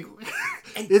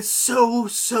 It's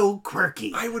so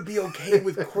quirky. I would be okay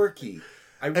with quirky.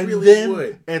 I really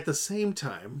would. At the same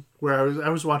time, where I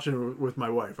was watching it with my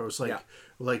wife, I was like,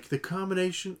 like the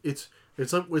combination, it's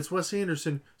Wes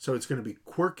Anderson, so it's going to be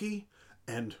quirky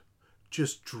and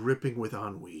just dripping with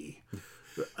ennui.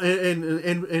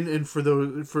 and for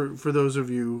those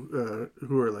of you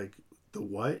who are like, the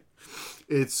what?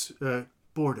 It's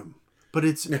boredom. But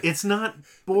it's not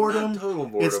boredom. Not total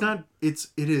boredom. It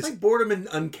is like boredom and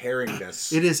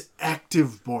uncaringness. It is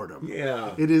active boredom.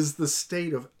 Yeah. It is the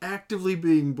state of actively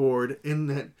being bored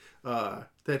in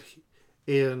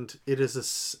and it is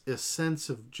a sense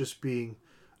of just being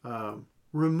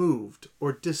removed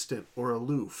or distant or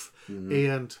aloof.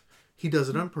 And he does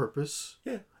it on purpose.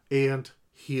 Yeah. And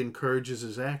he encourages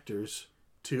his actors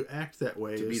to act that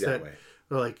way. To be that way.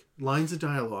 Like lines of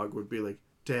dialogue would be like,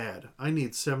 Dad, I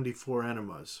need 74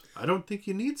 enemas. I don't think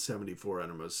you need 74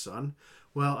 enemas, son.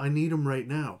 Well, I need them right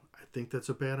now. I think that's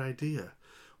a bad idea.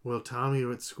 Well, Tommy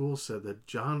at school said that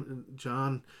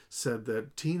John said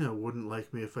that Tina wouldn't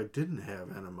like me if I didn't have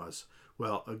enemas.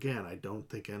 Well, again, I don't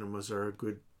think enemas are a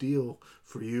good deal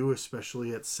for you,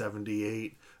 especially at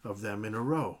 78 of them in a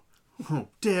row. Oh,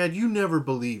 Dad, you never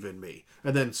believe in me.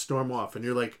 And then storm off, and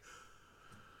you're like,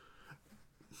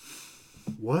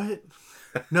 what?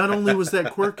 Not only was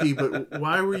that quirky, but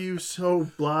why were you so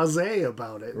blasé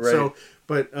about it? Right. So,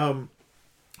 but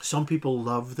some people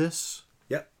love this.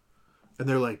 Yep. And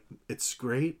they're like, it's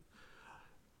great.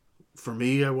 For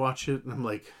me, I watch it and I'm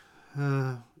like,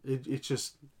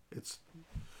 it's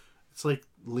like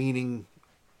leaning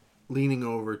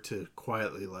over to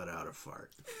quietly let out a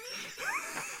fart.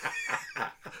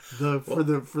 For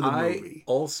the movie. I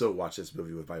also watched this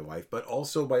movie with my wife, but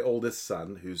also my oldest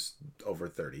son, who's over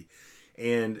 30.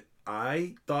 And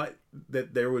I thought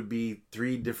that there would be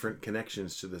 3 different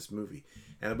connections to this movie.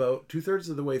 And about 2/3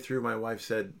 of the way through, my wife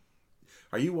said,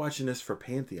 "Are you watching this for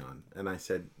Pantheon?" And I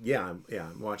said, "Yeah,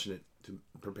 I'm watching it to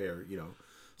prepare,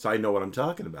 so I know what I'm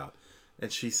talking about."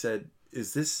 And she said,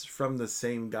 "Is this from the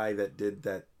same guy that did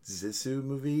that Zissou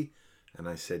movie?" And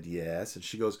I said, "Yes." And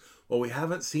she goes, "Well, we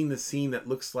haven't seen the scene that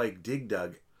looks like Dig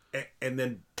Dug." And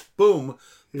then, boom,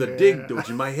 the Dig Dug, which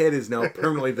in my head is now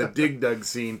permanently the Dig Dug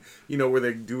scene, where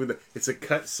they're doing it's a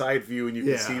cut side view and you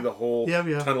can see the whole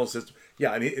tunnel system.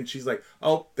 Yeah, and she's like,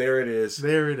 "Oh, there it is."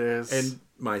 There it is. And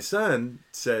my son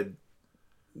said,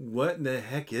 "What in the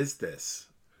heck is this?"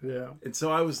 Yeah. And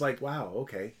so I was like, wow,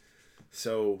 okay.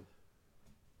 So,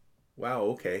 wow,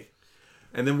 okay.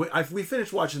 And then we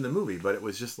finished watching the movie, but it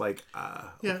was just like,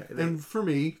 yeah. Okay. And for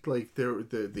me, like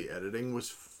the editing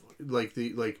was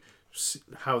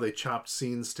how they chopped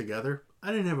scenes together.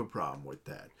 I didn't have a problem with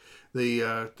that.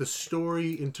 The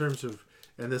story in terms of,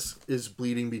 and this is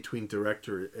bleeding between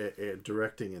directing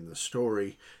and the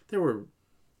story. There were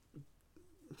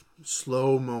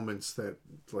slow moments that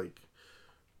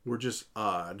were just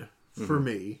odd for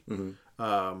me.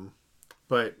 Mm-hmm.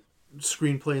 But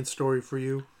screenplay and story for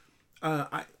you.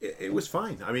 It was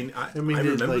fine. I mean, I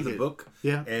remember the book.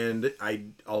 Yeah. And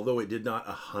although it did not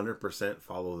 100%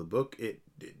 follow the book, it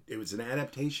was an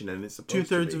adaptation, and it's supposed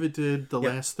to be. 2/3 of it did. The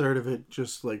last third of it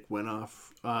just went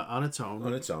off on its own.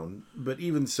 On its own. But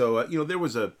even so, there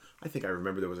was I think I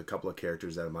remember there was a couple of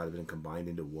characters that might have been combined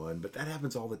into one, but that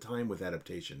happens all the time with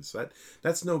adaptations. So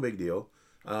that's no big deal.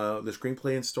 The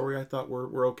screenplay and story I thought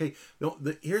were okay. No,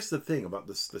 here's the thing about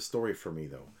the story for me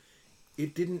though.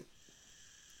 It didn't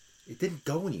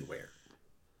go anywhere.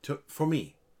 For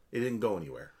me, it didn't go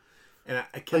anywhere. And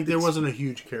I kept there wasn't a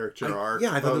huge character arc.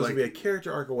 Yeah, I thought there was going to be a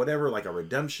character arc or whatever, like a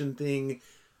redemption thing.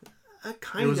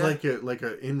 It was like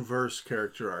an inverse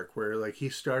character arc where he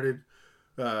started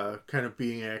kind of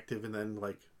being active and then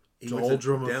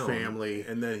doldrum of family,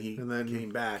 and then he came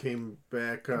back.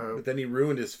 But then he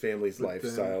ruined his family's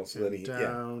lifestyle. So then he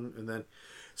and then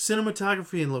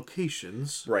cinematography and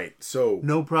locations. Right. So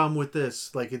no problem with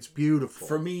this. It's beautiful.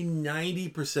 For me,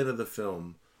 90% of the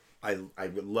film, I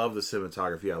love the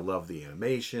cinematography. I love the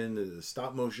animation. The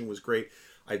stop motion was great.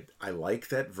 I like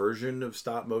that version of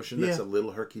stop motion that's a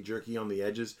little herky-jerky on the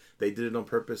edges. They did it on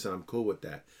purpose, and I'm cool with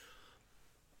that.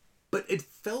 But it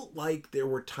felt like there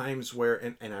were times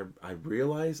where, and I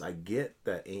realize, I get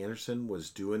that Anderson was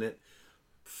doing it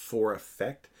for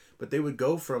effect, but they would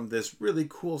go from this really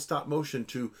cool stop motion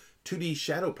to 2D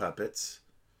shadow puppets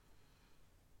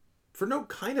for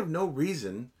no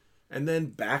reason, and then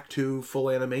back to full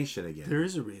animation again. There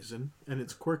is a reason, and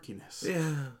it's quirkiness.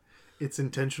 Yeah. It's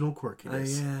intentional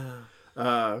quirkiness.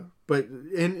 Yeah. But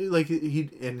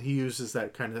he uses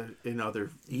that kind of in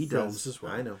other films as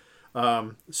well. I know.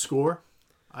 Score.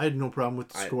 I had no problem with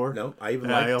the score. I even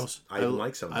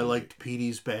liked some. I liked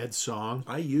Petey's bad song.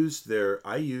 I used the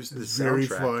soundtrack. Very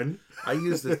fun. I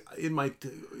used it in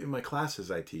my classes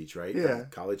I teach, right? Yeah.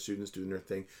 College students doing their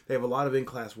thing. They have a lot of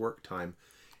in-class work time,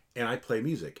 and I play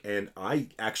music. And I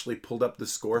actually pulled up the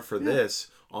score for this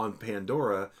on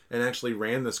Pandora and actually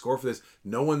ran the score for this.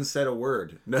 No one said a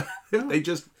word. No,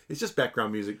 it's just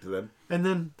background music to them. And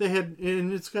then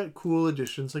and it's got cool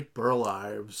additions like Burl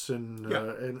Ives and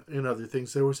other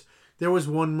things. There was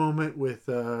one moment with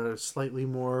slightly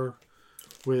more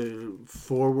with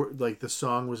forward, the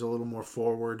song was a little more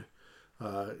forward.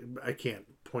 I can't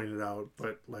point it out,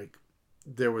 but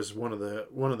there was one of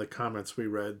the comments we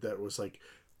read that was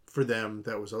for them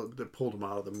that pulled them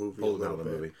out of the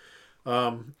movie.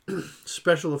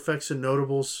 Special effects and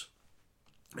notables.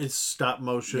 It's stop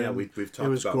motion. Yeah, we've talked about it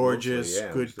was gorgeous,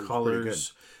 good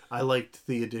colors. I liked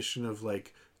the addition of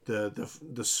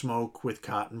the smoke with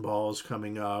cotton balls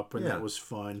coming up, and that was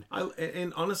fun.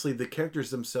 And honestly, the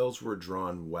characters themselves were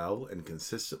drawn well and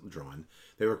consistently drawn.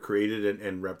 They were created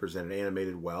and represented,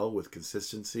 animated well with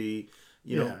consistency.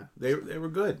 You know, they were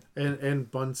good. And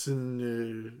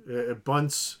Bunsen,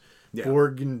 Bunce,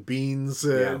 Borg and Beans,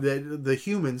 the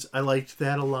humans. I liked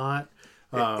that a lot.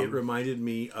 It reminded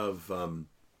me of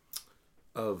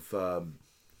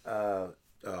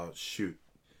shoot.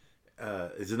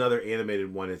 It's another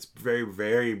animated one. It's very,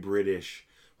 very British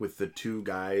with the two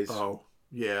guys. Oh,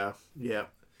 yeah.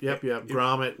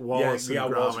 Gromit, Wallace, and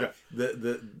Gromit.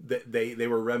 They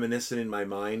were reminiscent in my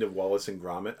mind of Wallace and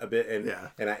Gromit a bit,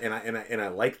 and I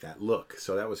like that look.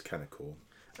 So that was kind of cool.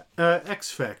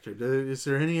 X Factor. Is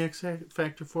there any X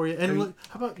Factor for you? And look,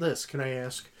 how about this? Can I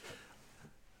ask?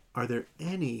 Are there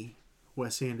any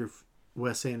Wes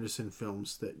Anderson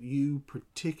films that you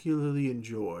particularly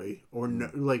enjoy, or no,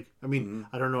 like? I mean,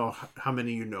 I don't know how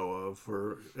many you know of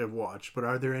or have watched, but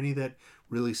are there any that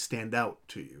really stand out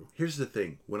to you? Here's the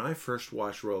thing: when I first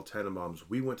watched Royal Tenenbaums,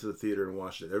 we went to the theater and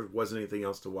watched it. There wasn't anything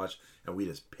else to watch, and we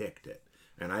just picked it,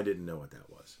 and I didn't know what that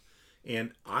was,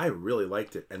 and I really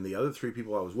liked it. And the other three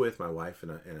people I was with, my wife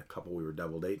and a couple we were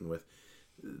double dating with,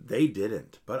 they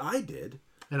didn't, but I did.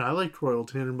 And I liked Royal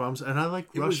Tenenbaums, and I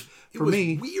liked Rush. It was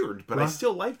weird, but I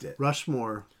still liked it.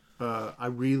 Rushmore, I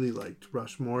really liked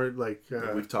Rushmore. Like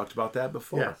we've talked about that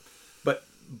before. Yeah.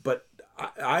 But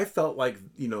I felt like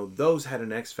those had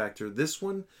an X factor. This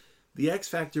one, the X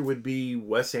factor would be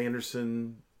Wes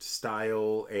Anderson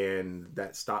style and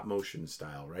that stop motion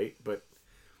style, right? But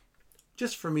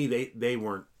just for me, they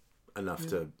weren't enough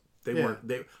to. They weren't.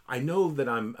 I know that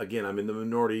I'm in the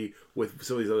minority with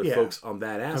some of these other folks on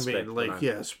that aspect. I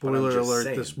mean, spoiler alert: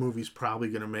 saying, this movie's probably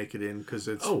going to make it in because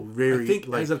it's very. I think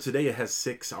as of today, it has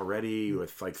 6 already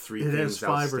with like 3 things has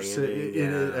 5 or 6. Yeah.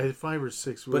 It has 5 or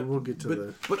 6. We'll get to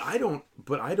the. But I don't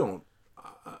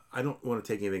want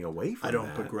to take anything away from. I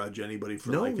don't begrudge anybody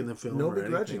for liking the film. No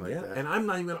begrudging like that. And I'm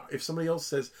not even. If somebody else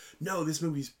says no, this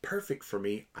movie's perfect for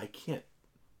me, I can't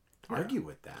argue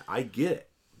with that. I get it.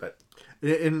 But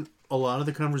in a lot of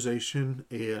the conversation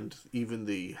and even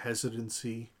the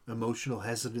emotional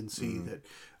hesitancy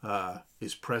that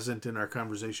is present in our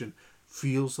conversation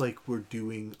feels like we're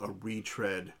doing a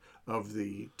retread of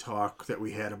the talk that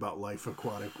we had about Life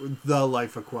Aquatic.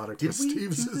 Did we do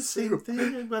the same thing?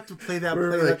 I'm about to play that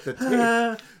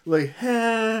tape.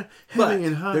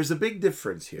 There's a big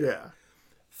difference here. Yeah.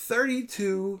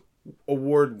 32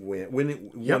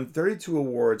 won 32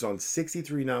 awards on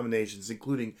 63 nominations,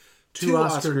 including 2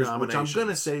 Oscar nominations, which I'm going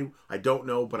to say I don't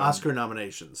know, but Oscar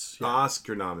nominations. Yeah.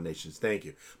 Oscar nominations, thank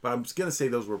you. But I'm going to say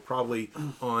those were probably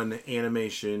on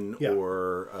animation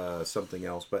or something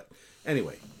else. But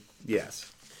anyway,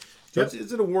 yes. So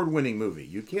it's an award-winning movie.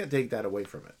 You can't take that away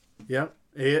from it. Yep.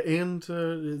 And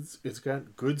it's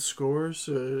got good scores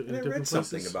in different places.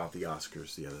 Something about the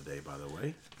Oscars the other day, by the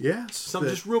way. Yes.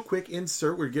 Just real quick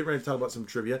insert. We're getting ready to talk about some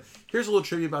trivia. Here's a little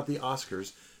trivia about the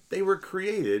Oscars. They were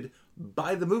created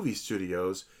by the movie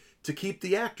studios to keep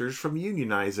the actors from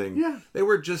unionizing. Yeah. They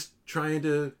were just trying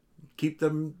to keep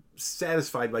them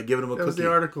satisfied by giving them a cookie. Was the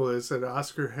article is that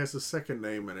Oscar has a second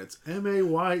name, and it's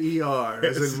Mayer,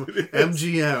 as in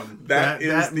MGM. That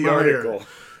is the article.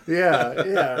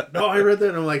 Yeah. No, I read that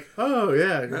and I'm like, oh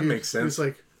yeah, that makes sense. It's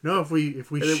like, no, if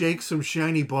we shake some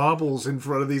shiny baubles in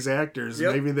front of these actors,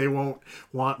 maybe they won't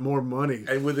want more money.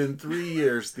 And within 3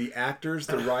 years, the actors,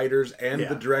 the writers, and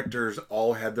the directors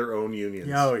all had their own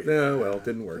unions. Oh yeah. No, well, it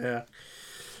didn't work. Yeah.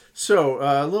 So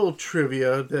a little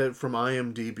trivia from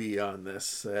IMDb on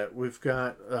this. We've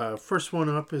got first one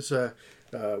up is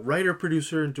writer,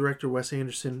 producer, and director Wes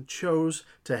Anderson chose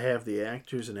to have the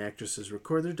actors and actresses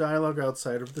record their dialogue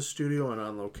outside of the studio and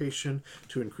on location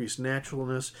to increase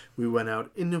naturalness. We went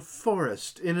out in a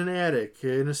forest, in an attic,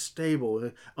 in a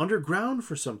stable, underground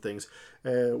for some things.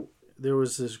 There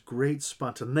was this great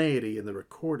spontaneity in the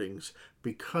recordings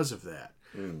because of that.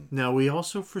 Now, we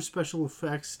also, for special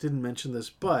effects, didn't mention this,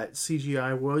 but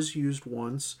CGI was used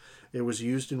once. It was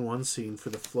used in one scene for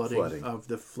the flooding. Of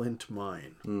the Flint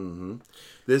mine. Mm-hmm.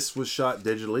 This was shot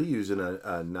digitally using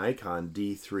a Nikon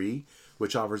D3,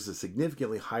 which offers a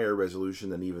significantly higher resolution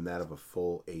than even that of a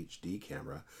full HD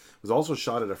camera. It was also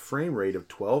shot at a frame rate of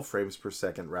 12 frames per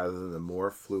second rather than the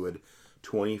more fluid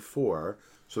 24,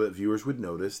 so that viewers would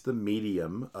notice the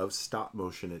medium of stop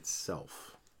motion itself.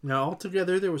 Now,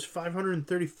 altogether, there was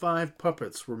 535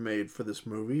 puppets were made for this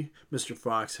movie. Mr.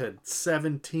 Fox had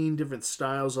 17 different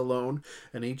styles alone,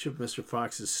 and each of Mr.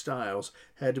 Fox's styles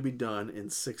had to be done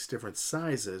in 6 different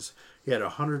sizes. He had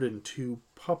 102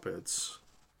 puppets.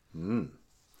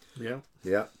 Yeah.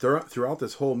 Yeah. Throughout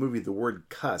this whole movie, the word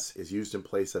cuss is used in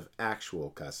place of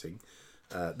actual cussing.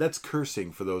 That's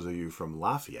cursing for those of you from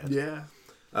Lafayette. Yeah.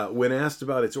 When asked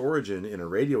about its origin in a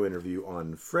radio interview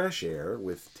on Fresh Air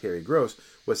with Terry Gross,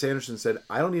 Wes Anderson said,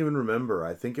 "I don't even remember.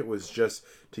 I think it was just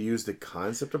to use the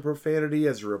concept of profanity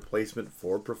as a replacement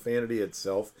for profanity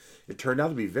itself. It turned out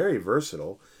to be very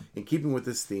versatile. In keeping with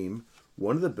this theme,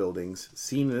 one of the buildings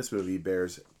seen in this movie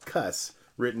bears cuss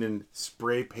written in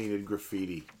spray-painted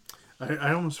graffiti."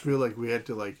 I almost feel like we had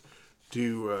to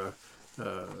do a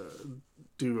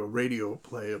radio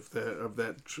play of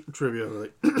that trivia.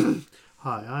 Like,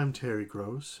 hi, I'm Terry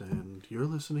Gross, and you're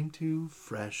listening to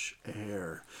Fresh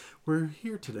Air. We're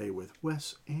here today with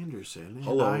Wes Anderson, and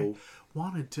Hello. I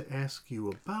wanted to ask you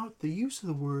about the use of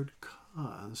the word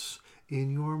cuss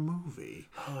in your movie.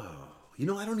 I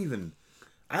don't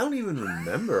even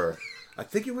remember. I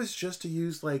think it was just to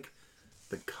use the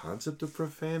concept of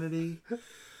profanity.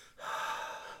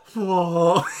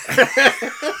 Whoa.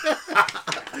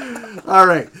 All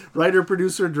right. Writer,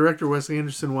 producer, director Wes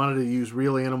Anderson wanted to use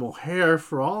real animal hair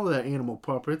for all the animal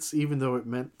puppets, even though it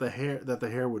meant the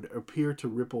hair would appear to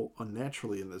ripple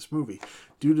unnaturally in this movie,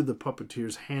 due to the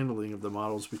puppeteer's handling of the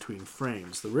models between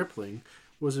frames. The rippling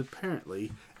was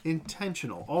apparently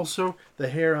intentional. Also, the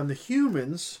hair on the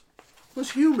humans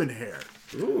was human hair.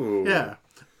 Ooh. Yeah.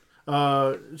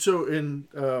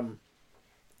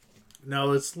 Now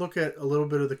let's look at a little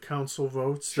bit of the council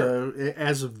votes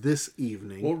as of this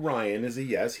evening. Well, Ryan is a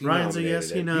yes. Ryan's a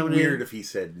yes. He nominated. It'd be weird if he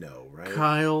said no, right?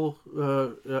 Kyle,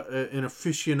 an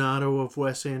aficionado of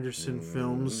Wes Anderson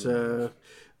films,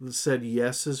 said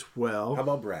yes as well. How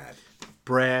about Brad?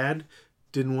 Brad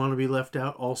didn't want to be left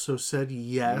out. Also said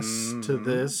yes to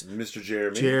this. Mr.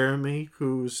 Jeremy. Jeremy,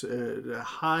 who's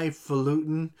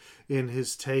highfalutin in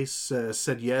his tastes,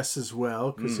 said yes as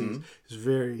well because he's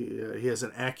very. He has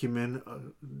an acumen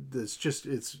that's just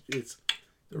it's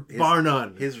bar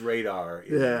none. His radar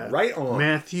is right on.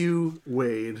 Matthew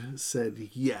Wade said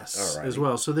yes as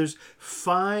well. So there's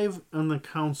 5 on the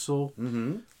council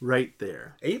right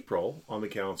there. April on the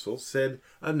council said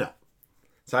no.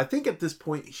 So I think at this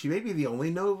point, she may be the only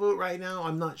no vote right now.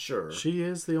 I'm not sure. She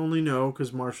is the only no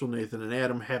because Marshall, Nathan, and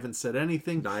Adam haven't said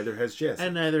anything. Neither has Jesse.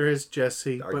 And neither has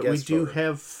Jesse. But we do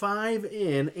have 5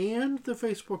 in, and the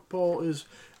Facebook poll is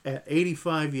at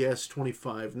 85 yes,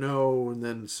 25 no, and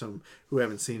then some who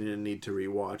haven't seen it and need to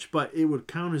rewatch. But it would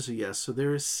count as a yes. So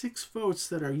there is 6 votes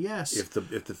that are yes. If the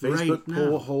Facebook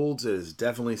poll holds, it is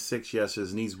definitely 6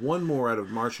 yeses. Needs 1 more out of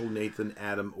Marshall, Nathan,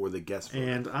 Adam, or the guest vote.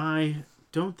 And I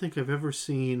don't think I've ever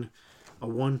seen a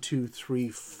 1, 2, 3,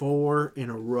 4 in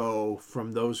a row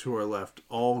from those who are left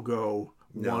all go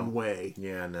one way.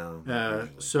 Yeah, no.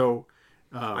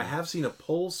 I have seen a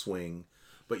poll swing,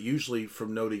 but usually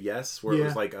from no to yes, where it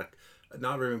was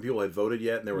not very many people had voted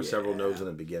yet, and there were several no's in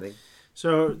the beginning.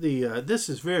 So this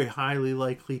is very highly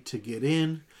likely to get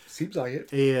in. Seems like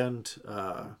it. And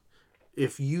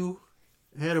if you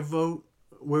had a vote,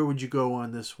 where would you go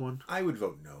on this one? I would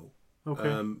vote no.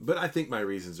 Okay. But I think my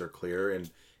reasons are clear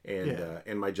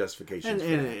and my justifications.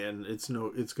 And it's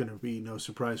going to be no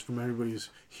surprise from everybody who's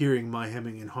hearing my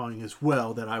hemming and hawing as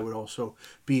well that I would also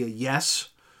be a yes.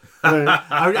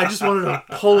 I just wanted to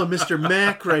pull a Mr.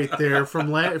 Mac right there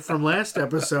from last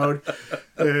episode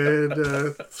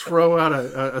and throw out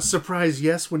a surprise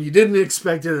yes when you didn't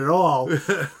expect it at all.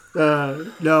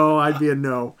 No, I'd be a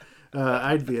no.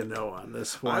 I'd be a no on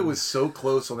this one. I was so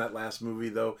close on that last movie,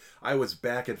 though. I was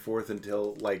back and forth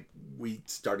until we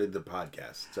started the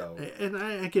podcast. So, and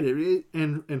I get it.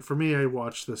 And for me, I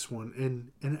watched this one,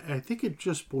 and I think it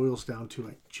just boils down to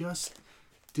I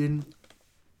didn't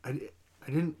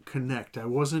connect. I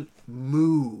wasn't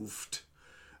moved,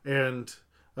 and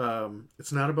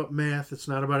it's not about math. It's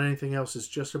not about anything else. It's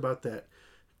just about that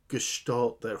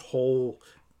gestalt, that whole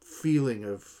feeling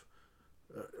of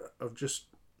just.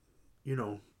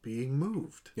 Being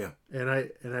moved. Yeah. And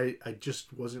I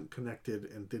just wasn't connected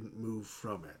and didn't move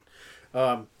from it.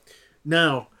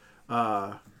 Now,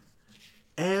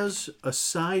 as a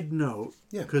side note,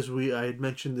 because I had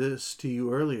mentioned this to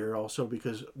you earlier also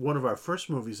because one of our first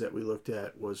movies that we looked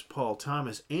at was Paul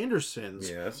Thomas Anderson's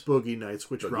Boogie Nights,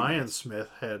 which Ryan Smith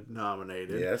had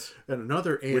nominated. Yes. And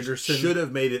another Anderson. Which should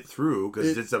have made it through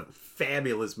because it's a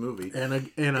fabulous movie. And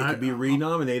it could be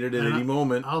renominated at any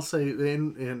moment. I'll say,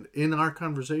 in our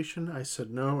conversation, I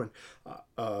said no,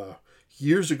 and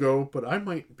years ago, but I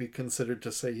might be considered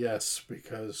to say yes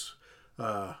because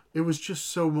it was just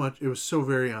so much. It was so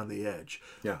very on the edge.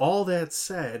 Yeah. All that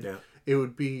said, it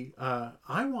would be.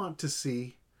 I want to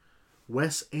see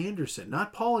Wes Anderson,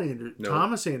 not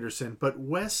Thomas Anderson, but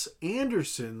Wes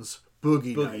Anderson's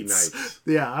Boogie Nights.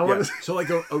 Yeah, I want to. So like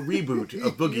a reboot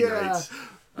of Boogie Nights.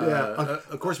 Yeah,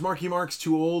 of course, Marky Mark's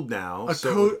too old now.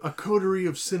 A coterie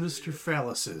of sinister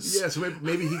phallaces. Yeah, so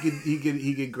maybe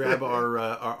he could grab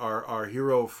our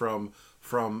hero from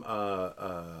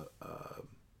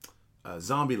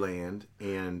Zombieland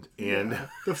and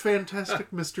the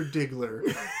fantastic Mr. Diggler,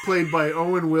 played by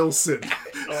Owen Wilson.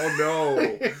 Oh no,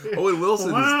 Owen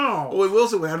Wilson. Wow. Owen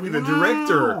Wilson would have to be the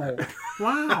director.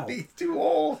 Wow. He's too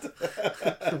old.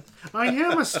 I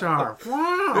am a star.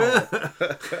 Wow.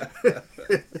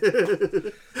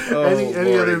 Oh,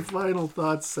 any other final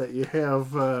thoughts that you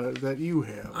have?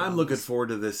 I'm looking forward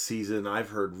to this season. I've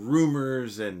heard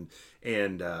rumors and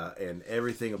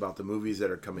everything about the movies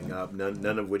that are coming up.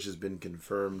 None of which has been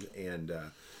confirmed. And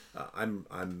I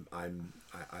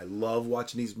love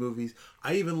watching these movies.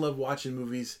 I even love watching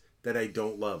movies that I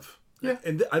don't love. Yeah.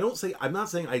 And I'm not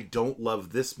saying I don't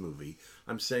love this movie.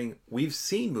 I'm saying we've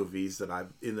seen movies that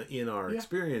I've in our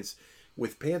experience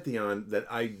with Pantheon that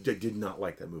I did not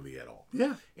like that movie at all.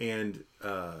 Yeah. And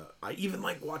I even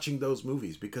like watching those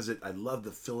movies because I love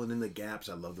the filling in the gaps.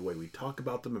 I love the way we talk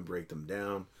about them and break them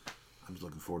down. I'm just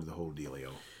looking forward to the whole dealio.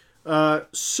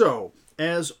 So,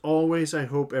 as always, I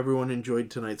hope everyone enjoyed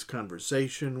tonight's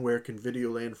conversation. Where can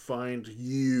Videoland find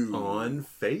you? On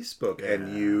Facebook.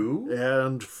 And you?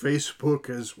 And Facebook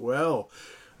as well.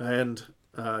 And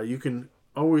you can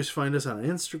always find us on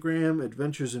Instagram,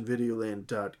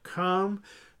 adventuresinvideoland.com,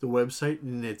 the website,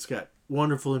 and it's got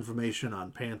wonderful information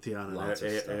on Pantheon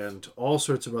and all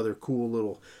sorts of other cool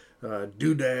little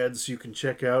doodads you can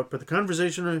check out. But the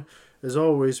conversation, as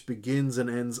always, begins and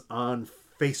ends on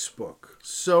Facebook.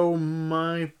 So,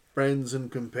 my friends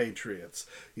and compatriots,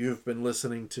 you've been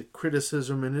listening to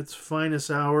Criticism in its finest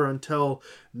hour. Until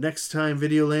next time,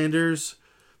 Videolanders,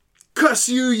 cuss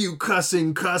you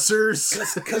cussing cussers.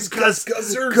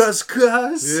 Cussers.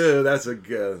 Cuss. Yeah, that's a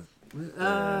good.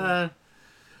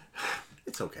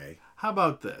 It's okay. How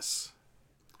about this?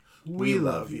 We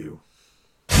love you.